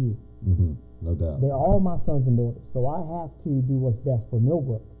team to you. Mm-hmm. No doubt. They're all my sons and daughters. So I have to do what's best for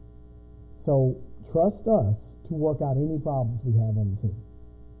Millbrook. So trust us to work out any problems we have on the team.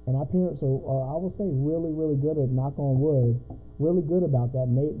 And our parents are I will say, really, really good at, knock on wood, really good about that.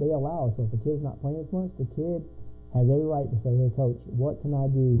 And they allow us. So if a kid's not playing as much, the kid has every right to say, hey, coach, what can I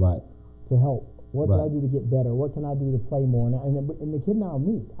do to help? What can I do to get better? What can I do to play more? And the kid and I will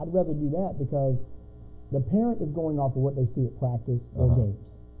meet. I'd rather do that because the parent is going off of what they see at practice or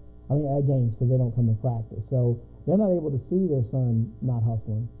games. I mean, at games because they don't come to practice. So they're not able to see their son not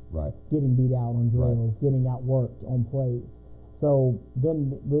hustling, getting beat out on drills, getting outworked on plays. So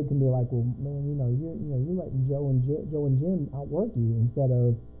then it can be like, well, man, you're letting Joe and Jim outwork you instead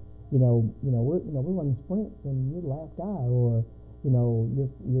of, we're running sprints and you're the last guy, or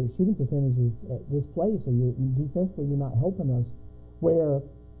your shooting percentage is at this place, or defensively you're not helping us. Where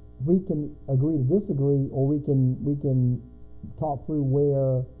we can agree to disagree, or we can talk through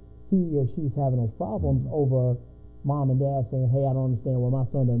where he or she's having those problems over mom and dad saying, hey, I don't understand why my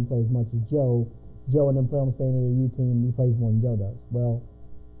son doesn't play as much as Joe. Joe and them play on the same AAU team, and he plays more than Joe does. Well,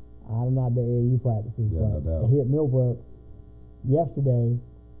 I'm not the AAU practices, but here at Millbrook yesterday,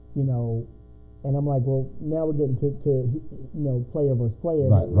 and I'm like, well, now we're getting to player versus player.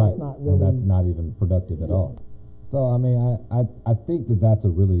 That's not really, and that's not even productive at all. So, I mean, I think that's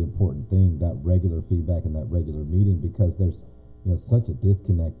a really important thing, that regular feedback and that regular meeting, because there's, such a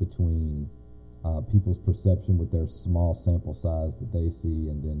disconnect between people's perception with their small sample size that they see,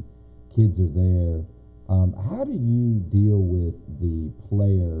 and then kids are there. How do you deal with the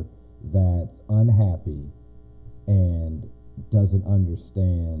player that's unhappy and doesn't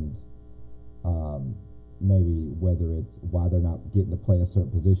understand maybe whether it's why they're not getting to play a certain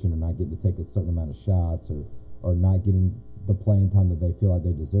position or not getting to take a certain amount of shots or not getting the playing time that they feel like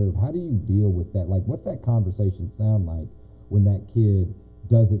they deserve? How do you deal with that? Like, what's that conversation sound like when that kid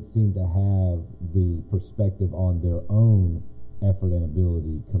doesn't seem to have the perspective on their own effort and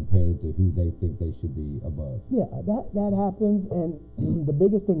ability compared to who they think they should be above? Yeah, that happens. And the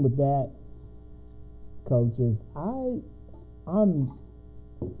biggest thing with that, Coach, is I'm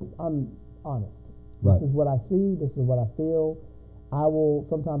honest. This is what I see. This is what I feel. I will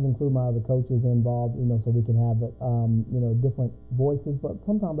sometimes include my other coaches involved, so we can have different voices. But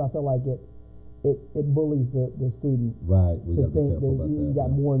sometimes I feel like it bullies the student. Right. We to got to be careful about you that.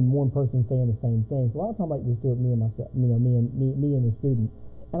 got more and one person saying the same thing. So a lot of times I like to just do it me and myself, me and the student.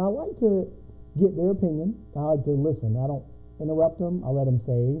 And I like to get their opinion. I like to listen. I don't interrupt them. I let them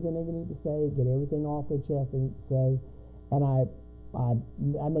say anything they need to say, get everything off their chest they need to say. And I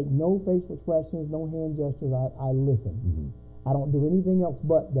make no facial expressions, no hand gestures. I listen. Mm-hmm. I don't do anything else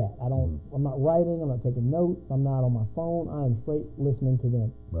but that. I'm not writing. I'm not taking notes. I'm not on my phone. I am straight listening to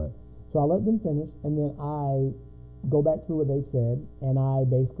them. Right. So I let them finish, and then I go back through what they've said, and I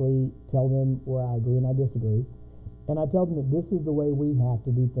basically tell them where I agree and I disagree. And I tell them that this is the way we have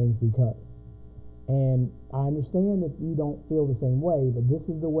to do things because. And I understand if you don't feel the same way, but this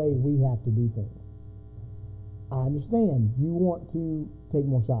is the way we have to do things. I understand you want to take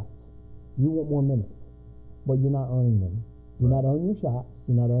more shots. You want more minutes, but you're not earning them. You're not earning your shots.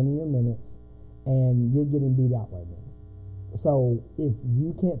 You're not earning your minutes, and you're getting beat out right now. So if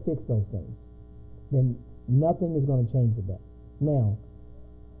you can't fix those things, then nothing is going to change with that. Now,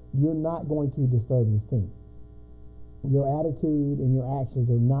 you're not going to disturb this team. Your attitude and your actions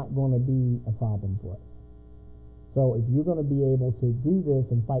are not going to be a problem for us. So if you're going to be able to do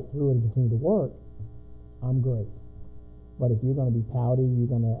this and fight through it and continue to work, I'm great. But if you're going to be pouty, you're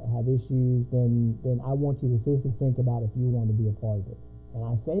going to have issues, then I want you to seriously think about if you want to be a part of this. And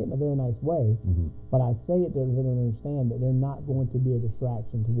I say it in a very nice way, but I say it to let them understand that they're not going to be a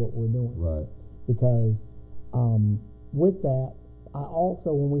distraction to what we're doing. Right. Because with that, I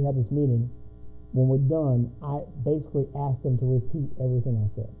also, when we have this meeting, when we're done, I basically ask them to repeat everything I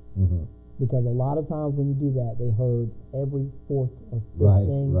said. Mm-hmm. Because a lot of times when you do that, they heard every fourth or fifth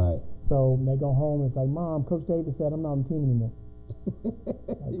thing. Right. So they go home and it's like, Mom, Coach Davis said I'm not on the team anymore.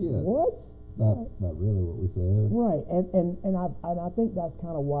 Yeah. What? It's not really what we said. Right, and I think that's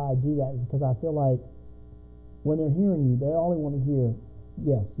kind of why I do that, is because I feel like when they're hearing you, they only want to hear,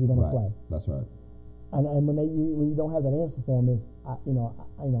 yes, you're going to play. That's right. And when you don't have that answer for them, it's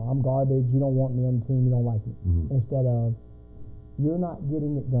I'm garbage. You don't want me on the team. You don't like me. Mm-hmm. Instead of, you're not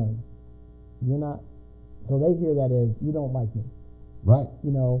getting it done. You're not. So they hear that as, you don't like me. Right.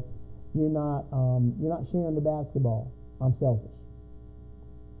 You're not sharing the basketball. I'm selfish.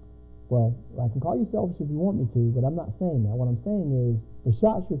 Well, I can call you selfish if you want me to, but I'm not saying that. What I'm saying is, the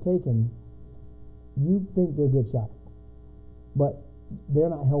shots you're taking, you think they're good shots, but they're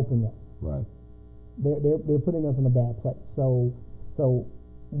not helping us. Right. They're putting us in a bad place. So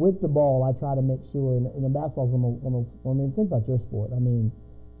with the ball, I try to make sure, in the basketball, think about your sport. I mean,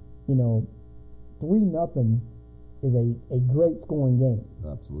 3-0 is a great scoring game.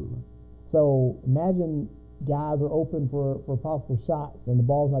 Absolutely. So imagine guys are open for possible shots and the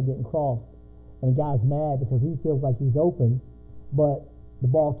ball's not getting crossed, and the guy's mad because he feels like he's open, but the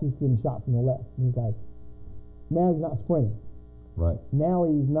ball keeps getting shot from the left. And he's like, now he's not sprinting. Right. Now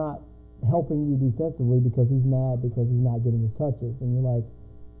he's not helping you defensively because he's mad because he's not getting his touches. And you're like,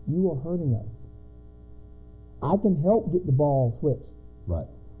 you are hurting us. I can help get the ball switched. Right.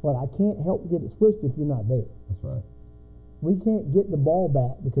 But I can't help get it switched if you're not there. That's right. We can't get the ball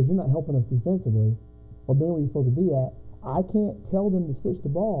back because you're not helping us defensively or being where you're supposed to be at. I can't tell them to switch the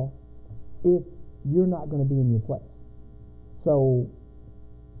ball if you're not going to be in your place. So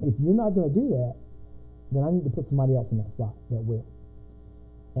if you're not going to do that, then I need to put somebody else in that spot that will.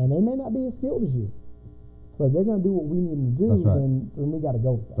 And they may not be as skilled as you, but if they're going to do what we need them to do, That's right. then we got to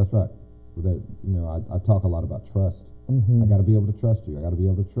go with that. That's right. I talk a lot about trust. Mm-hmm. I got to be able to trust you. I got to be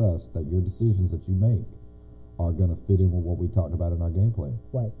able to trust that your decisions that you make are going to fit in with what we talked about in our game plan.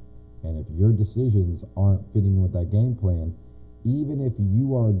 Right. And if your decisions aren't fitting in with that game plan, even if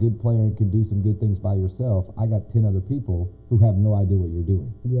you are a good player and can do some good things by yourself, I got 10 other people who have no idea what you're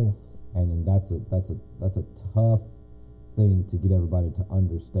doing. Yes. And then that's a tough thing to get everybody to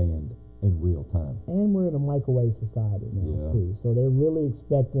understand in real time. And we're in a microwave society now, Yeah. too. So they're really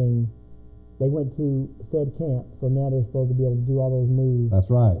expecting. They went to said camp, so now they're supposed to be able to do all those moves. That's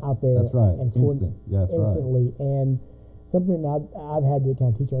right. Out there. That's right. And score instantly. Right. And something that I've had to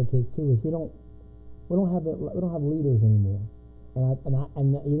kind of teach our kids too is we don't have leaders anymore. And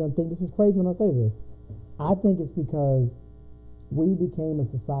you're gonna think this is crazy when I say this. I think it's because we became a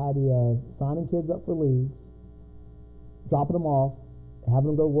society of signing kids up for leagues, dropping them off, having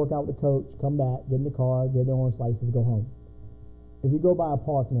them go work out with the coach, come back, get in the car, get their orange slices, go home. If you go by a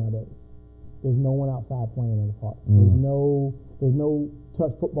park nowadays, there's no one outside playing in the park. There's no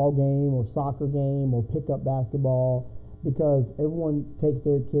touch football game or soccer game or pickup basketball because everyone takes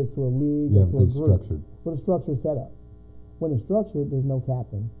their kids to a league or to a group structured. with a structured setup. When it's structured, there's no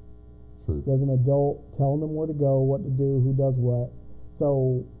captain. True. There's an adult telling them where to go, what to do, who does what.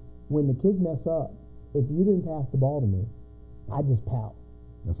 So when the kids mess up, if you didn't pass the ball to me, I just pout.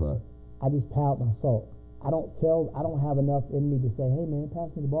 That's right. I just pout and I sulk. I don't have enough in me to say, hey man,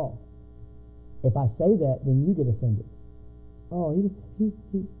 pass me the ball. If I say that, then you get offended. Oh, I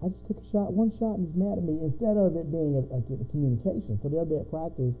just took one shot and he's mad at me, instead of it being a communication. So the other day at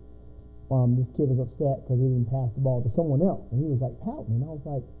practice, this kid was upset because he didn't pass the ball to someone else. And he was like pouting. And I was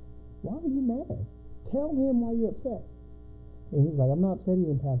like, why are you mad? Tell him why you're upset. And he was like, I'm not upset he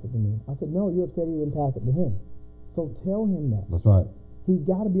didn't pass it to me. I said, no, you're upset he didn't pass it to him. So tell him that. That's right. He's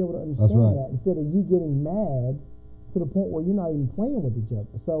got to be able to understand that instead of you getting mad to the point where you're not even playing with each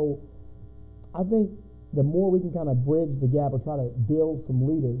other. So I think the more we can kind of bridge the gap or try to build some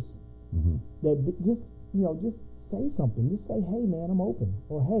leaders that just say something. Just say, hey, man, I'm open.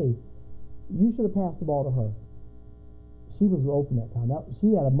 Or, hey, you should have passed the ball to her. She was open that time.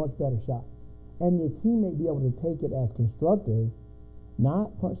 She had a much better shot. And your teammate be able to take it as constructive,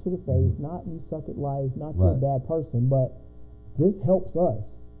 not punch to the face, not you suck at life, not you're a bad person, but this helps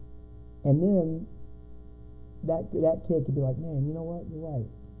us. And then that kid could be like, man, you know what? You're right.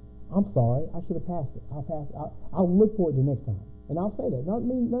 I'm sorry. I should have passed it. I'll pass it. I'll look for it the next time. And I'll say that. Doesn't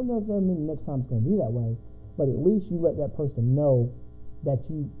necessarily mean the next time it's going to be that way, but at least you let that person know that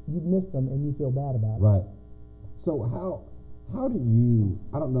you missed them and you feel bad about it. Right. So how do you,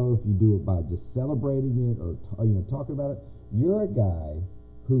 I don't know if you do it by just celebrating it or talking about it. You're a guy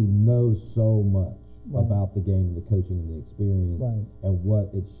who knows so much about the game and the coaching and the experience and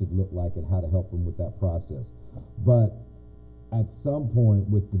what it should look like and how to help them with that process. But at some point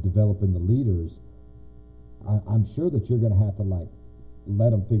with the developing the leaders, I'm sure that you're going to have to let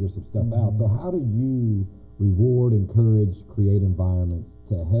them figure some stuff out. So how do you reward, encourage, create environments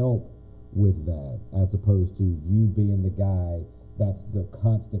to help with that, as opposed to you being the guy that's the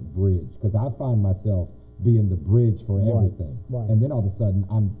constant bridge, because I find myself being the bridge for everything, right. And then all of a sudden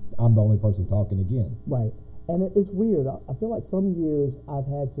I'm the only person talking again. Right. And it's weird. I feel like some years I've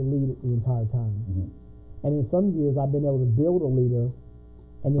had to lead it the entire time. And in some years I've been able to build a leader,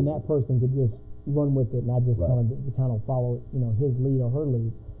 and then that person could just run with it, and I just kind of follow, his lead or her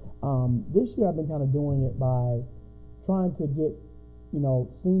lead. This year I've been kind of doing it by trying to get,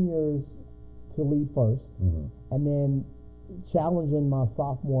 seniors to lead first, and then challenging my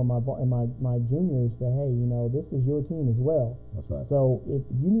sophomore and my juniors, say, hey, this is your team as well. That's right. So if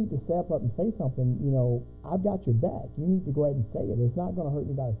you need to step up and say something, I've got your back. You need to go ahead and say it. It's not going to hurt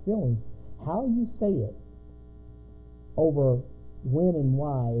anybody's feelings. How you say it over when and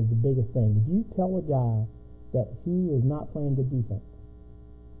why is the biggest thing. If you tell a guy that he is not playing good defense,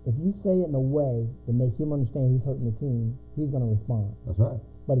 if you say it in a way to make him understand he's hurting the team, he's going to respond. That's right.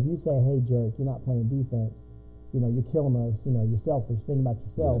 But if you say, hey, jerk, you're not playing defense, you're killing us, you're selfish, think about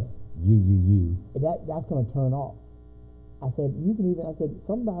yourself. Yeah. You. That's going to turn off. I said,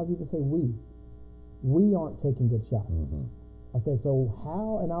 some guys even say we. We aren't taking good shots. I said, so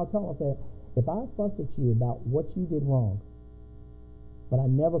how, and I'll tell them, I said, if I fuss at you about what you did wrong, but I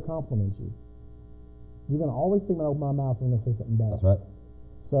never compliment you, you're going to always think when I open my mouth, I'm going to say something bad. That's right.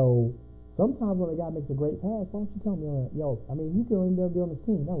 So sometimes when a guy makes a great pass, why don't you tell me, you can only be on this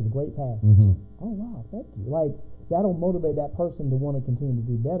team. That was a great pass. Oh, wow, thank you. Like, that'll motivate that person to want to continue to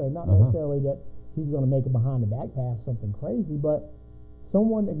do better. Not necessarily that he's going to make a behind-the-back pass, something crazy, but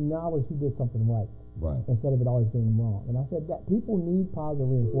someone acknowledged he did something right. Right. Instead of it always being wrong. And I said that people need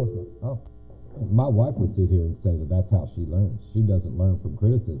positive reinforcement. Oh. My wife would sit here and say that that's how she learns. She doesn't learn from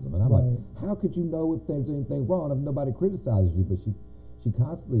criticism. And I'm like, how could you know if there's anything wrong if nobody criticizes you? But she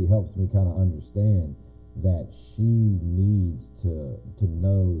constantly helps me kind of understand that she needs to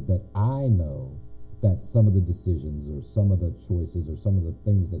know that I know that some of the decisions or some of the choices or some of the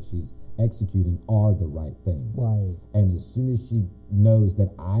things that she's executing are the right things. Right. And as soon as she knows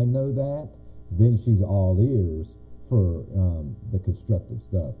that I know that, then she's all ears for the constructive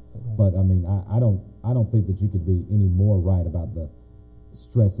stuff. Okay. But I mean, I don't think that you could be any more right about the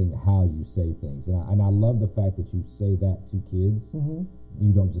stressing how you say things. And I love the fact that you say that to kids.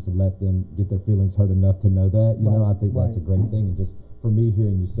 You don't just let them get their feelings hurt enough to know that. I think that's a great thing. And just for me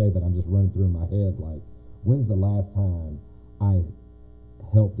hearing you say that, I'm just running through in my head, like, when's the last time I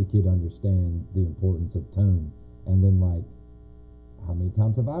helped the kid understand the importance of tone? And then, like, how many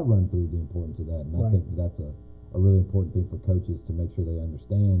times have I run through the importance of that? And I think that's a really important thing for coaches to make sure they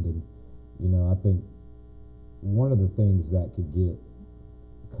understand. And, I think one of the things that could get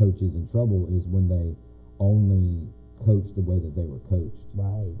coaches in trouble is when they only coach the way that they were coached,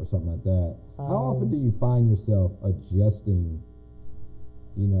 or something like that. How often do you find yourself adjusting?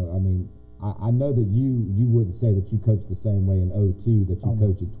 I know that you wouldn't say that you coach the same way in 2002 that you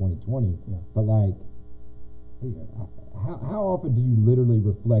coach in 2020, but like, how often do you literally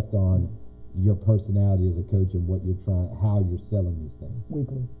reflect on your personality as a coach and how you're selling these things?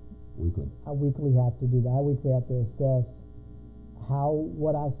 Weekly. I weekly have to do that. I weekly have to assess how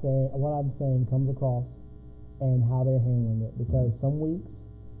what I'm saying comes across and how they're handling it. Because some weeks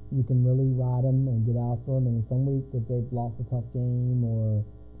you can really ride them and get after them, and in some weeks if they've lost a tough game or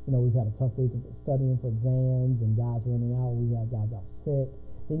we've had a tough week of studying for exams and guys are in and out, we've had guys out sick,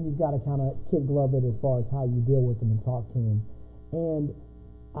 then you've got to kind of kid glove it as far as how you deal with them and talk to them. And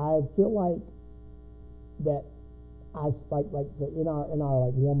I feel like that I like say in our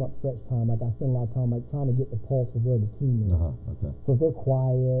like warm up stretch time, like I spend a lot of time like trying to get the pulse of where the team is. Okay. So if they're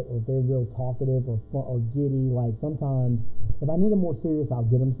quiet or if they're real talkative or fun, or giddy, like sometimes if I need them more serious, I'll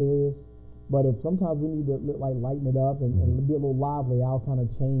get them serious. But if sometimes we need to like lighten it up and be a little lively, I'll kind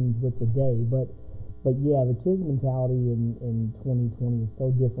of change with the day. But yeah, the kids' mentality in 2020 is so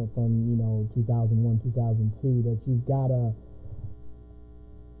different from 2001, 2002 that you've got to.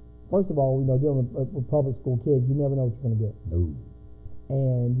 First of all, dealing with public school kids, you never know what you're going to get. No.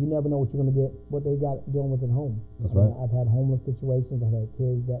 And you never know what you're going to get, what they got dealing with at home. That's right. I've had homeless situations. I've had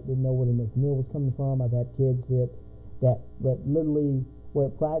kids that didn't know where the next meal was coming from. I've had kids that literally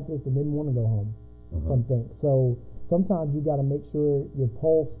were at practice and didn't want to go home from things. So sometimes you got to make sure your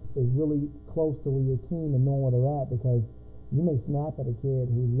pulse is really close to where your team and knowing where they're at, because you may snap at a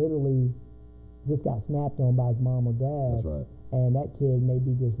kid who literally just got snapped on by his mom or dad. That's right. And that kid may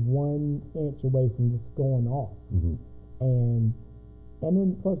be just 1 inch away from just going off. And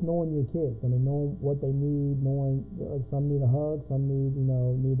then plus knowing your kids. I mean, knowing what they need, knowing like some need a hug, some need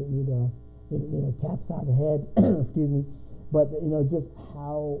a tap side of the head. Excuse me. But just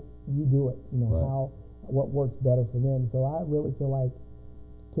how you do it. What works better for them. So I really feel like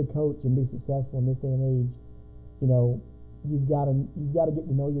to coach and be successful in this day and age, you've got to get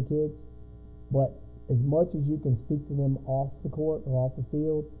to know your kids, but as much as you can speak to them off the court or off the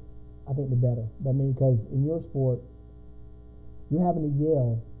field, I think the better. I mean, because in your sport, you're having to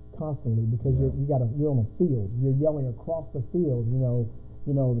yell constantly because you're on a field. You're yelling across the field.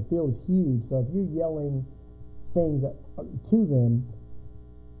 The field is huge. So if you're yelling things to them,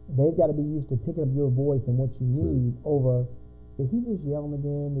 they've got to be used to picking up your voice and what you need over. Is he just yelling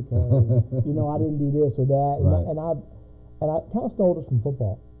again because I didn't do this or that? Right. And I kind of stole this from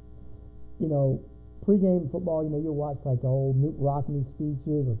football. Pre-game football, you'll watch like the old Newt Rockne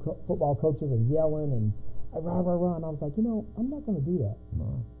speeches or football coaches are yelling and rah, rah, rah. And I was like, I'm not going to do that.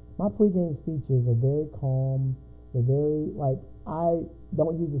 No. My pre-game speeches are very calm. They're very, I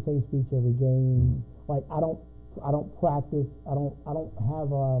don't use the same speech every game. Like, I don't practice. I don't have,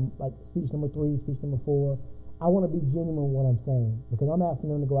 speech number 3, speech number 4. I want to be genuine in what I'm saying because I'm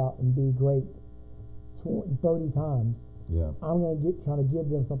asking them to go out and be great 30 times. Yeah. I'm going to trying to give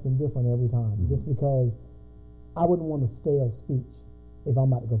them something different every time, just because I wouldn't want a stale speech if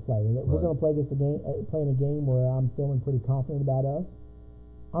I'm about to go play. And if we're going to play playing a game where I'm feeling pretty confident about us,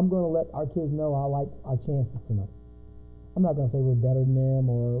 I'm going to let our kids know I like our chances tonight. I'm not going to say we're better than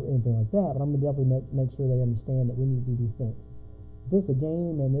them or anything like that, but I'm going to definitely make sure they understand that we need to do these things. If it's a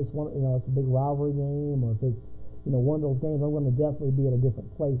game and it's it's a big rivalry game, or if it's one of those games, I'm going to definitely be at a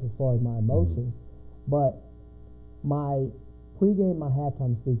different place as far as my emotions. But my pregame, my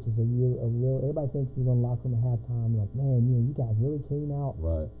halftime speeches are real. Everybody thinks we're going to locker room at halftime. Like, man, you guys really came out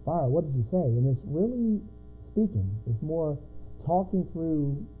fire. What did you say? And it's really speaking. It's more talking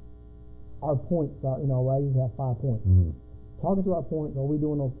through our points. I used to have 5 points. Talking through our points. Are we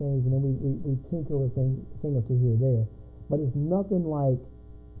doing those things? And then we tinker with a thing or two here or there. But it's nothing like,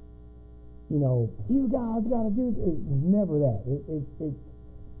 you guys got to do this. It's never that.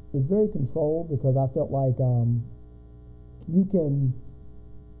 It's very controlled because I felt like I feel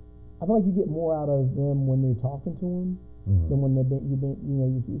like you get more out of them when you're talking to them than when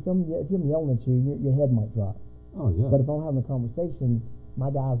if I'm yelling at you, your head might drop. Oh yeah. But if I'm having a conversation, my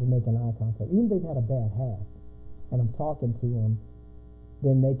guys are making eye contact. Even if they've had a bad half, and I'm talking to them,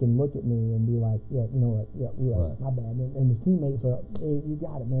 then they can look at me and be like, yeah, you're right, my bad. And his teammates are, hey, you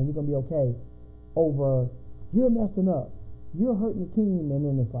got it, man, you're going to be okay. Over, you're messing up, you're hurting the team, and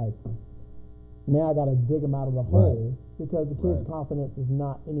then it's like, now I got to dig them out of the hole because the kid's confidence is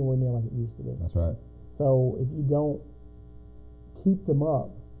not anywhere near like it used to be. That's right. So if you don't keep them up,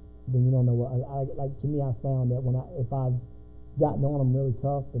 then you don't know what. To me, I found that if I've gotten on them really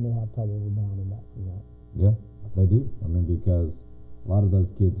tough, then they have trouble rebounding back from that. Yeah, they do. I mean, because a lot of those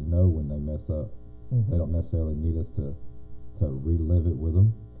kids know when they mess up. They don't necessarily need us to relive it with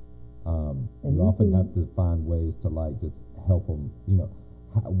them. You often have to find ways to just help them.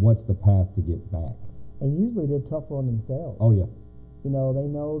 What's the path to get back? And usually they're tougher on themselves. Oh yeah. They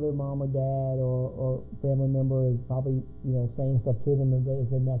know their mom or dad or family member is probably saying stuff to them if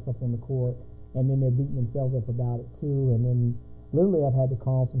they messed up on the court, and then they're beating themselves up about it too. And then literally I've had to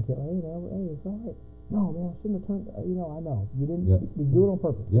call some kid, hey man, it's all right. No, man, I shouldn't have turned. I know you didn't. Yep. Did you do it on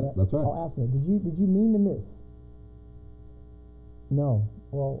purpose? Yeah, that's right. I'll ask them. Did you mean to miss? No.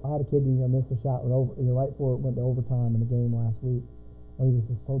 Well, I had a kid who missed a shot right before it went to overtime in the game last week, and he was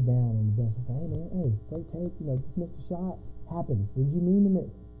just so down on the bench. I was like, hey man, great take. Just missed a shot. Happens. Did you mean to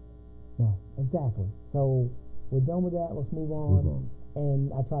miss? No. Exactly. So we're done with that. Let's move on.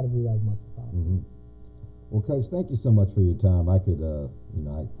 And I try to do that as much as possible. Well, Coach, thank you so much for your time. I could,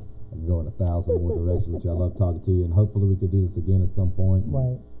 I could go in 1,000 more directions with you. I love talking to you, and hopefully we could do this again at some point.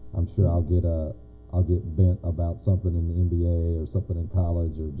 Right. I'm sure I'll get bent about something in the NBA or something in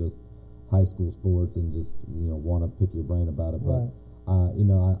college or just high school sports, and just want to pick your brain about it. But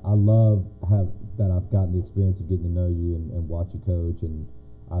I love that I've gotten the experience of getting to know you and watch you coach, and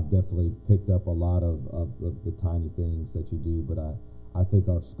I've definitely picked up a lot of the tiny things that you do. But I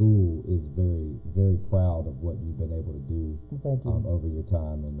think our school is very, very proud of what you've been able to do. Thank you. Over your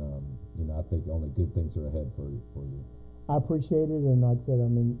time, and I think only good things are ahead for you. I appreciate it, and like I said,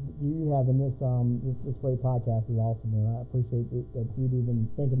 you having this great podcast is awesome, and I appreciate that you'd even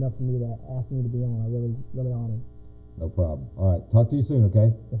think enough of me to ask me to be on. I really, really honored. No problem. All right, talk to you soon,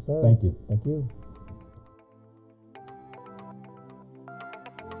 okay? Yes, sir. Thank you. Thank you.